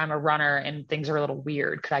up and say, I'm a runner and things are a little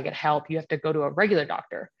weird. Could I get help? You have to go to a regular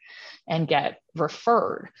doctor and get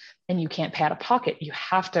referred, and you can't pay out of pocket. You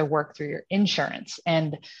have to work through your insurance.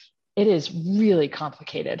 And it is really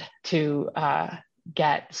complicated to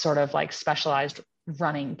get sort of like specialized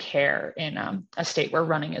running care in a state where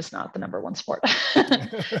running is not the number one sport.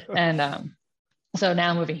 And so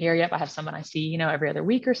now moving here, I have someone I see, every other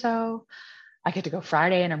week or so. I get to go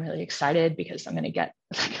Friday and I'm really excited because I'm going to get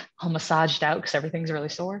like all massaged out because everything's really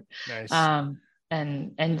sore. Nice.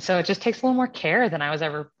 And so it just takes a little more care than I was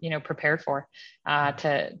ever, prepared for,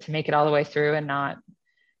 to make it all the way through and not,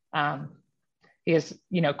 because,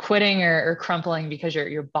 quitting or crumpling because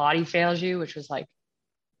your body fails you, which was like,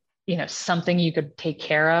 something you could take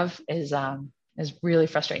care of is really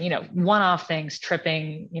frustrating. One-off things,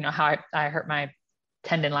 tripping, how I hurt my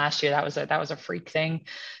tendon last year. That was a freak thing.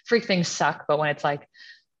 Freak things suck. But when it's like,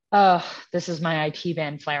 oh, this is my IT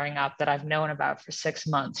band flaring up that I've known about for 6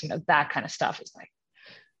 months, that kind of stuff is like,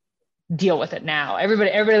 deal with it now.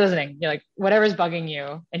 Everybody listening, you're like, whatever's bugging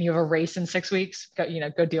you and you have a race in 6 weeks,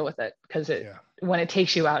 go deal with it. Because when it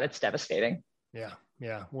takes you out, it's devastating. Yeah.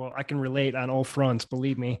 Yeah. Well, I can relate on all fronts,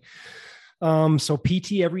 believe me. So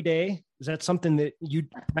PT every day, is that something that you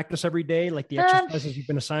practice every day? Like the exercises you've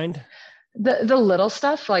been assigned? The little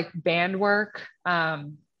stuff like band work.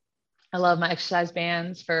 I love my exercise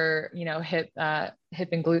bands for, hip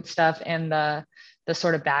and glute stuff, and the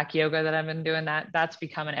sort of back yoga that I've been doing, that's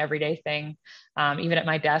become an everyday thing. Even at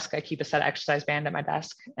my desk, I keep a set of exercise band at my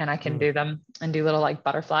desk and I can do them and do little like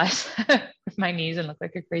butterflies with my knees and look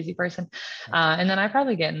like a crazy person. And then I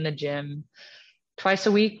probably get in the gym twice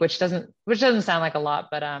a week, which doesn't sound like a lot,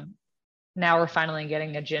 but now we're finally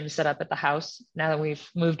getting a gym set up at the house now that we've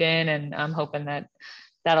moved in, and I'm hoping that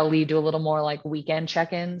that'll lead to a little more like weekend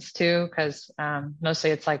check-ins too. Cause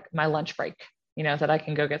mostly it's like my lunch break, that I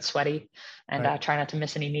can go get sweaty and try not to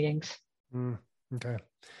miss any meetings. Okay.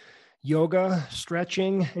 Yoga,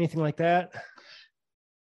 stretching, anything like that?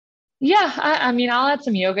 Yeah. I mean, I'll add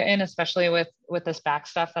some yoga in, especially with this back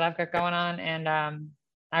stuff that I've got going on. And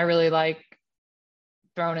I really like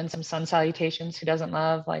thrown in some sun salutations. Who doesn't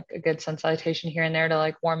love like a good sun salutation here and there to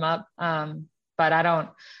like warm up? But I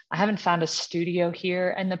haven't found a studio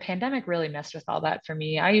here, and the pandemic really messed with all that for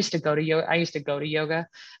me. I used to go to yoga. I used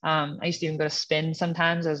to even go to spin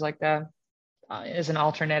sometimes as like as an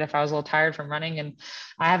alternate if I was a little tired from running. And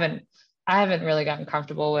I haven't really gotten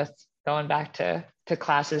comfortable with going back to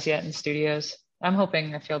classes yet in studios. I'm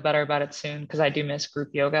hoping I feel better about it soon, because I do miss group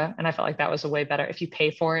yoga, and I felt like that was a way better. If you pay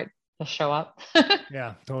for it, you'll show up.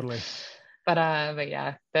 Yeah, totally. But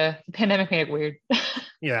yeah, the pandemic made it weird.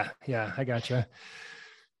 Yeah, I gotcha.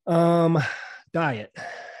 Diet.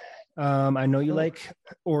 I know you like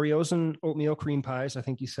Oreos and oatmeal cream pies, I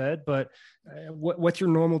think you said, but what's your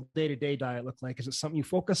normal day-to-day diet look like? Is it something you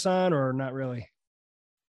focus on or not really?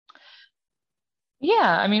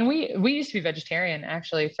 Yeah, I mean, we used to be vegetarian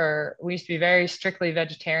actually. We used to be very strictly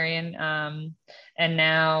vegetarian, and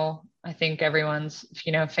now I think everyone's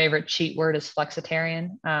favorite cheat word is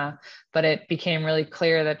flexitarian. But it became really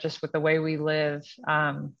clear that just with the way we live,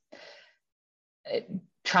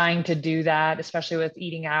 trying to do that, especially with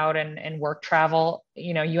eating out and work travel,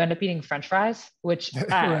 you end up eating French fries, which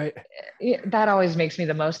Right. That always makes me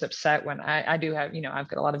the most upset when I do have, I've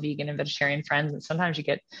got a lot of vegan and vegetarian friends, and sometimes you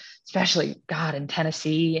get, especially God, in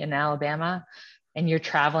Tennessee and Alabama, and you're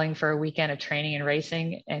traveling for a weekend of training and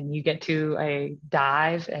racing, and you get to a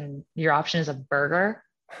dive and your option is a burger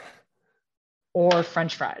or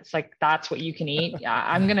French fries. Like, that's what you can eat.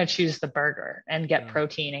 I'm going to choose the burger and get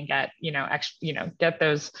protein and get, get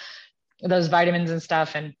those vitamins and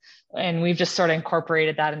stuff. And we've just sort of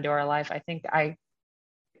incorporated that into our life. I think I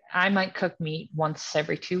might cook meat once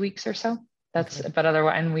every 2 weeks or so. But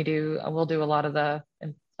otherwise, and we'll do a lot of the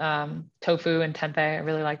tofu and tempeh. I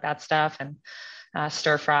really like that stuff, and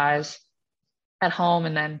stir fries at home.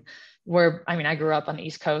 And then I grew up on the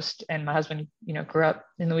East Coast, and my husband, grew up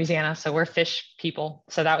in Louisiana. So we're fish people.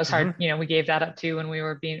 So that was hard. We gave that up too when we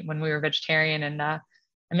were vegetarian, and I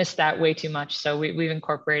missed that way too much. So we've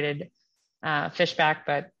incorporated fish back,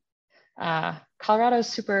 but Colorado's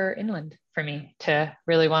super inland for me to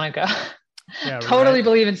really want to go. Yeah, Totally right.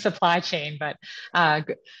 believe in supply chain, but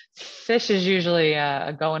fish is usually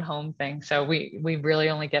a going home thing. So we really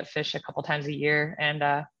only get fish a couple times a year, and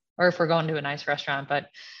or if we're going to a nice restaurant. But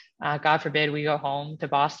God forbid we go home to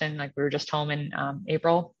Boston, like we were just home in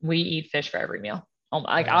April, we eat fish for every meal.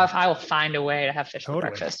 I will find a way to have fish for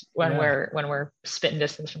breakfast when we're spitting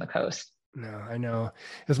distance from the coast. No, I know.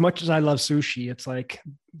 As much as I love sushi, it's like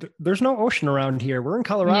there's no ocean around here. We're in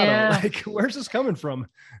Colorado. Yeah. Like, where's this coming from?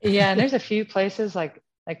 Yeah, and there's a few places like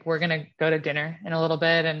we're gonna go to dinner in a little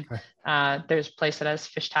bit, and there's a place that has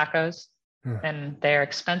fish tacos, and they're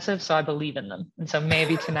expensive, so I believe in them. And so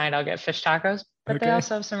maybe tonight I'll get fish tacos, but they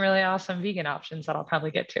also have some really awesome vegan options that I'll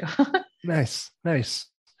probably get to. Nice.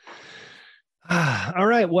 All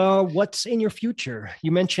right. Well, what's in your future?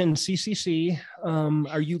 You mentioned CCC.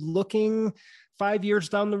 Are you looking 5 years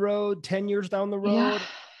down the road, 10 years down the road? Yeah.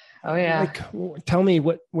 Oh yeah. Like, tell me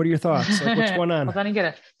what are your thoughts? Like, what's going on? Well,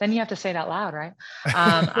 then you have to say it out loud, right?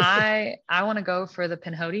 I want to go for the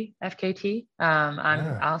Pinhoti FKT.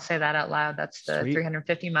 I'll say that out loud. That's the Sweet.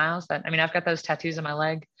 350 miles. I've got those tattoos on my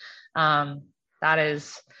leg.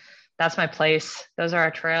 That's my place. Those are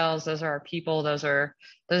our trails. Those are our people. Those are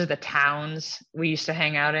the towns we used to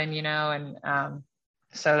hang out in, and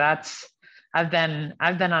so I've been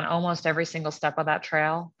on almost every single step of that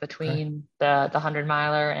trail between the 100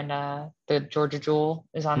 miler and the Georgia Jewel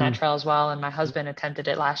is on that trail as well. And my husband attempted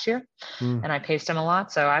it last year, and I paced him a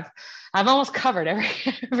lot. So I've almost covered every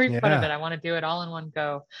foot of it. I want to do it all in one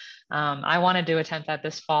go. I wanted to attempt that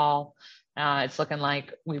this fall. It's looking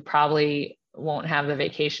like we probably won't have the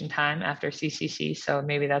vacation time after CCC. So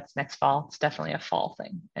maybe that's next fall. It's definitely a fall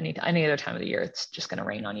thing. Any other time of the year, it's just going to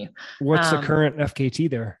rain on you. What's the current FKT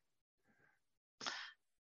there?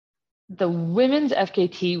 The women's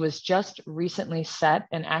FKT was just recently set.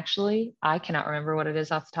 And actually, I cannot remember what it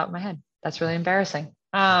is off the top of my head. That's really embarrassing.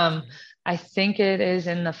 I think it is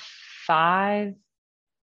in the 5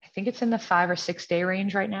 or 6 day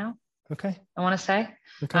range right now. Okay. I want to say.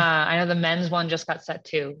 Okay. I know the men's one just got set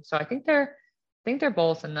too. So I think they're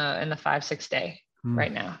both in the 5-6 day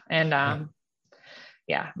right now. And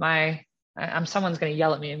someone's going to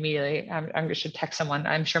yell at me immediately. I should text someone.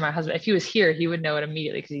 I'm sure my husband, if he was here, he would know it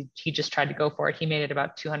immediately, because he just tried to go for it. He made it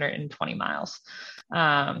about 220 miles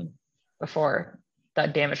before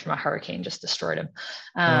that damage from a hurricane just destroyed him.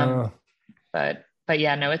 But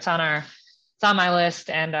yeah, no, it's on my list.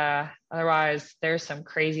 And otherwise, there's some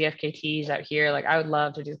crazy FKTs out here. Like, I would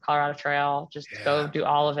love to do the Colorado Trail, just go do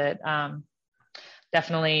all of it.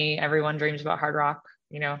 Definitely everyone dreams about Hard Rock.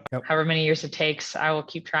 Yep. however many years it takes, I will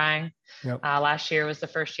keep trying. Yep. Last year was the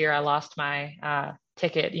first year I lost my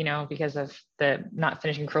ticket, because of the not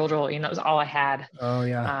finishing Cruel Jewel. That was all I had. Oh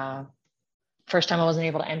yeah. First time I wasn't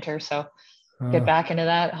able to enter. So get back into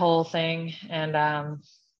that whole thing. And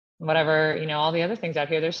whatever, all the other things out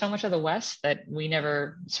here. There's so much of the West that we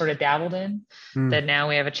never sort of dabbled in that now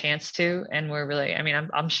we have a chance to. And we're really,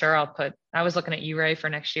 I'm sure I was looking at U-Ray for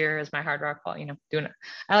next year as my hard rock I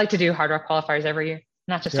like to do hard rock qualifiers every year,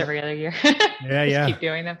 not just every other year. Yeah. Keep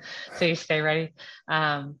doing them so you stay ready.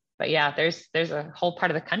 But yeah, there's a whole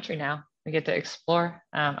part of the country now we get to explore.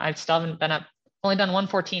 I still haven't only done one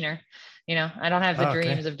 14er. I don't have the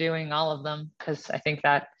dreams of doing all of them because I think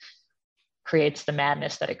that creates the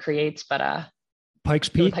madness that it creates. But Pikes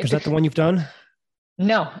Peak, is that the one you've done?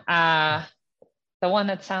 No, the one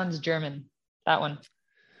that sounds German. That one.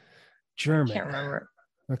 German. I can't remember.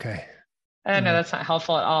 Okay. I don't know. That's not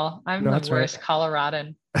helpful at all. I'm the worst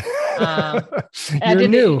Coloradan. You're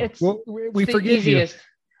new. We forgive you.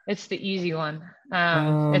 It's the easy one.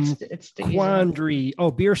 It's the Quandary. Easy one.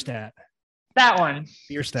 Oh, Bierstadt. That one.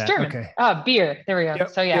 Bierstadt. German. Okay. Beer. There we go. Yep,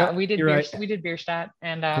 So yeah, we did beer. Right. We did Bierstadt,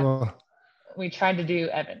 and Cool. we tried to do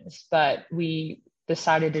Evans, but we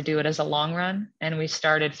decided to do it as a long run, and we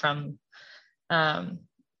started from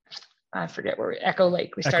I forget where Echo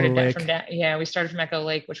Lake. We started we started from Echo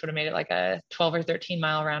Lake, which would have made it like a 12 or 13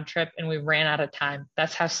 mile round trip, and we ran out of time.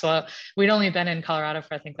 That's how slow. We'd only been in Colorado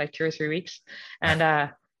for I think like 2 or 3 weeks,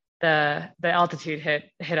 and the altitude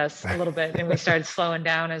hit us a little bit, and we started slowing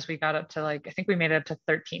down as we got up to I think we made it up to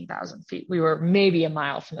 13,000 feet. We were maybe a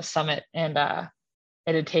mile from the summit, and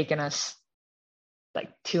it had taken us like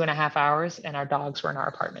 2.5 hours, and our dogs were in our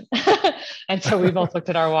apartment. And so we both looked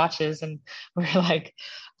at our watches and we were like,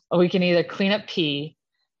 we can either clean up pee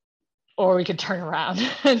or we could turn around.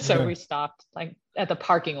 And so we stopped like at the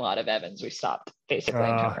parking lot of Evans. We stopped basically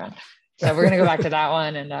and turned around. So we're going to go back to that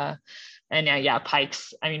one. And yeah,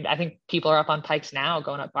 Pikes. I think people are up on Pikes now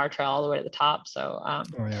going up Bar Trail all the way to the top. So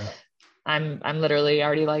I'm literally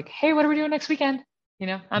already like, hey, what are we doing next weekend?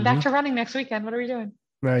 I'm back to running next weekend. What are we doing?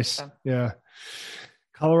 Nice. So. Yeah.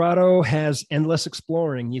 Colorado has endless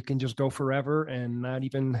exploring. You can just go forever and not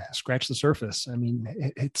even scratch the surface.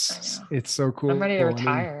 It's so cool. I'm ready to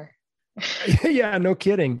retire. Yeah, no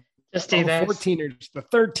kidding. Just do this. 14ers, the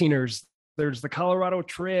 13ers. There's the Colorado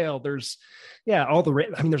Trail. There's all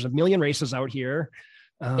there's a million races out here.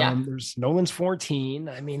 There's Nolan's 14.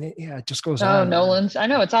 It just goes on. Oh, Nolan's. I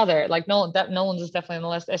know it's all there. Like Nolan's is definitely on the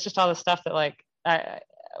list. It's just all the stuff that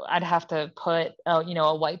I'd have to put, a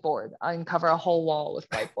whiteboard. I can cover a whole wall with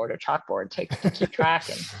whiteboard or chalkboard to keep track.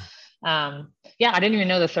 And I didn't even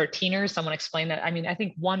know the 13ers. Someone explained that. I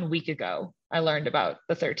think 1 week ago, I learned about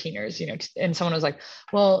the 13ers, and someone was like,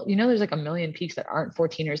 well, there's like a million peaks that aren't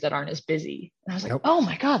 14ers that aren't as busy. And I was like, oh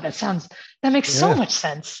my God, that makes so much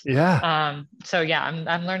sense. Yeah. So yeah,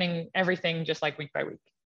 I'm learning everything just like week by week.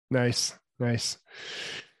 Nice.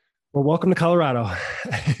 Well, welcome to Colorado.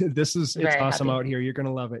 It's awesome out here. You're going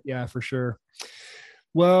to love it. Yeah, for sure.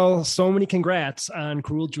 Well, so many congrats on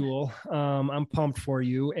Cruel Jewel. I'm pumped for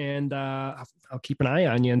you, and I'll keep an eye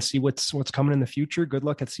on you and see what's coming in the future. Good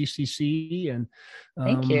luck at CCC, and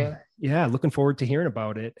thank you. Yeah, looking forward to hearing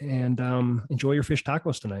about it, and enjoy your fish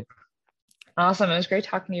tacos tonight. Awesome. It was great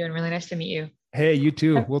talking to you and really nice to meet you. Hey, you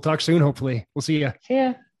too. We'll talk soon. Hopefully. We'll see you. See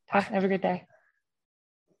ya. Have a good day.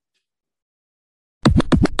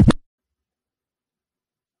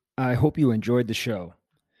 I hope you enjoyed the show.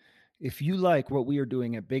 If you like what we are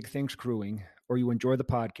doing at Big Things Crewing, or you enjoy the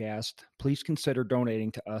podcast, please consider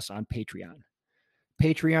donating to us on Patreon.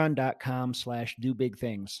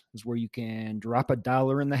 Patreon.com/dobigthings is where you can drop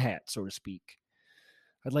 $1 in the hat, so to speak.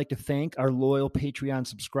 I'd like to thank our loyal Patreon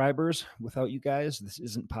subscribers. Without you guys, this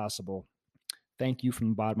isn't possible. Thank you from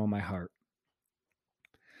the bottom of my heart.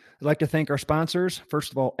 I'd like to thank our sponsors.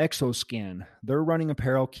 First of all, Exoskin. Their running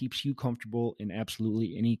apparel keeps you comfortable in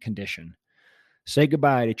absolutely any condition. Say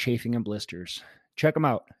goodbye to chafing and blisters. Check them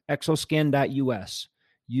out, exoskin.us.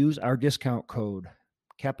 Use our discount code,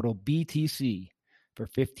 capital BTC, for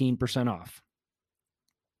 15% off.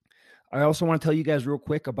 I also want to tell you guys real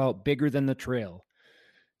quick about Bigger Than the Trail.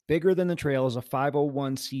 Bigger Than the Trail is a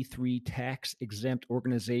 501c3 tax-exempt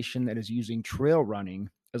organization that is using trail running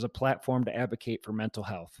as a platform to advocate for mental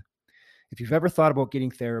health. If you've ever thought about getting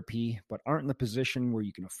therapy but aren't in the position where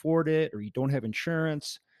you can afford it or you don't have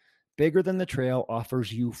insurance, Bigger Than the Trail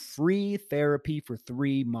offers you free therapy for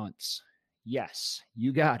 3 months. Yes,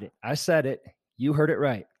 you got it. I said it. You heard it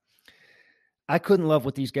right. I couldn't love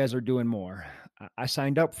what these guys are doing more. I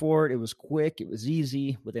signed up for it. It was quick. It was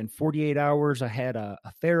easy. Within 48 hours, I had a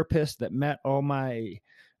therapist that met all my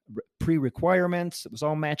pre-requirements. It was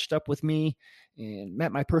all matched up with me and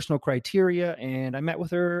met my personal criteria. And I met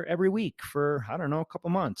with her every week for, I don't know, a couple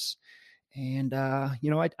months. And, I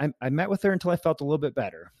met with her until I felt a little bit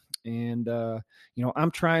better. And,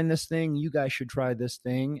 I'm trying this thing. You guys should try this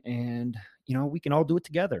thing. And, we can all do it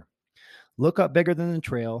together. Look up Bigger Than the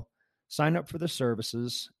Trail, sign up for the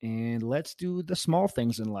services, and let's do the small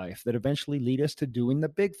things in life that eventually lead us to doing the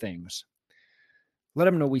big things. Let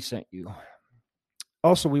them know we sent you.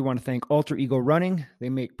 Also, we want to thank Alter Ego Running. They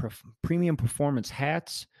make premium performance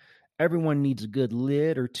hats. Everyone needs a good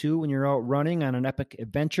lid or two when you're out running on an epic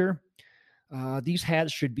adventure. These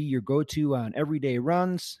hats should be your go-to on everyday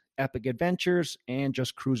runs, epic adventures, and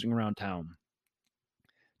just cruising around town.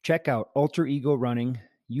 Check out Alter Ego Running.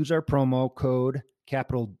 Use our promo code,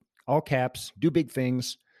 capital, all caps, Do Big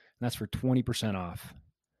Things, and that's for 20% off.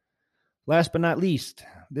 Last but not least,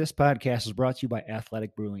 this podcast is brought to you by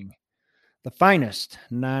Athletic Brewing, the finest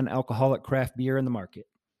non-alcoholic craft beer in the market.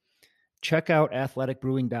 Check out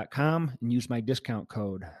athleticbrewing.com and use my discount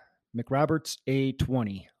code,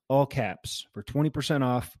 McRobertsA20, all caps, for 20%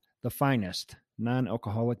 off the finest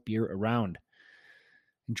non-alcoholic beer around.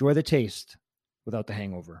 Enjoy the taste without the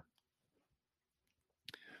hangover.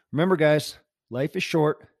 Remember, guys, life is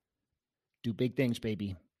short. Do big things,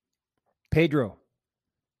 baby. Pedro,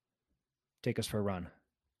 take us for a run.